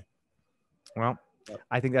that way. Well,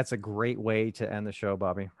 I think that's a great way to end the show,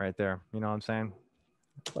 Bobby, right there. You know what I'm saying?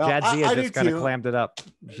 Well, Jadzia just kind of clammed it up.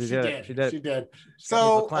 She did.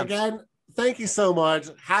 So again, thank you so much.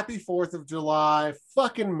 Happy 4th of July.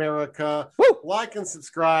 Fucking America. Woo! Like and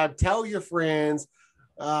subscribe. Tell your friends.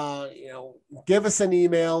 Give us an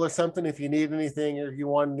email or something if you need anything or you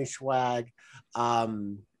want any swag.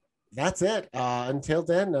 That's it. Until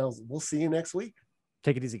then, we'll see you next week.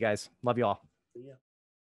 Take it easy, guys. Love you all. See ya.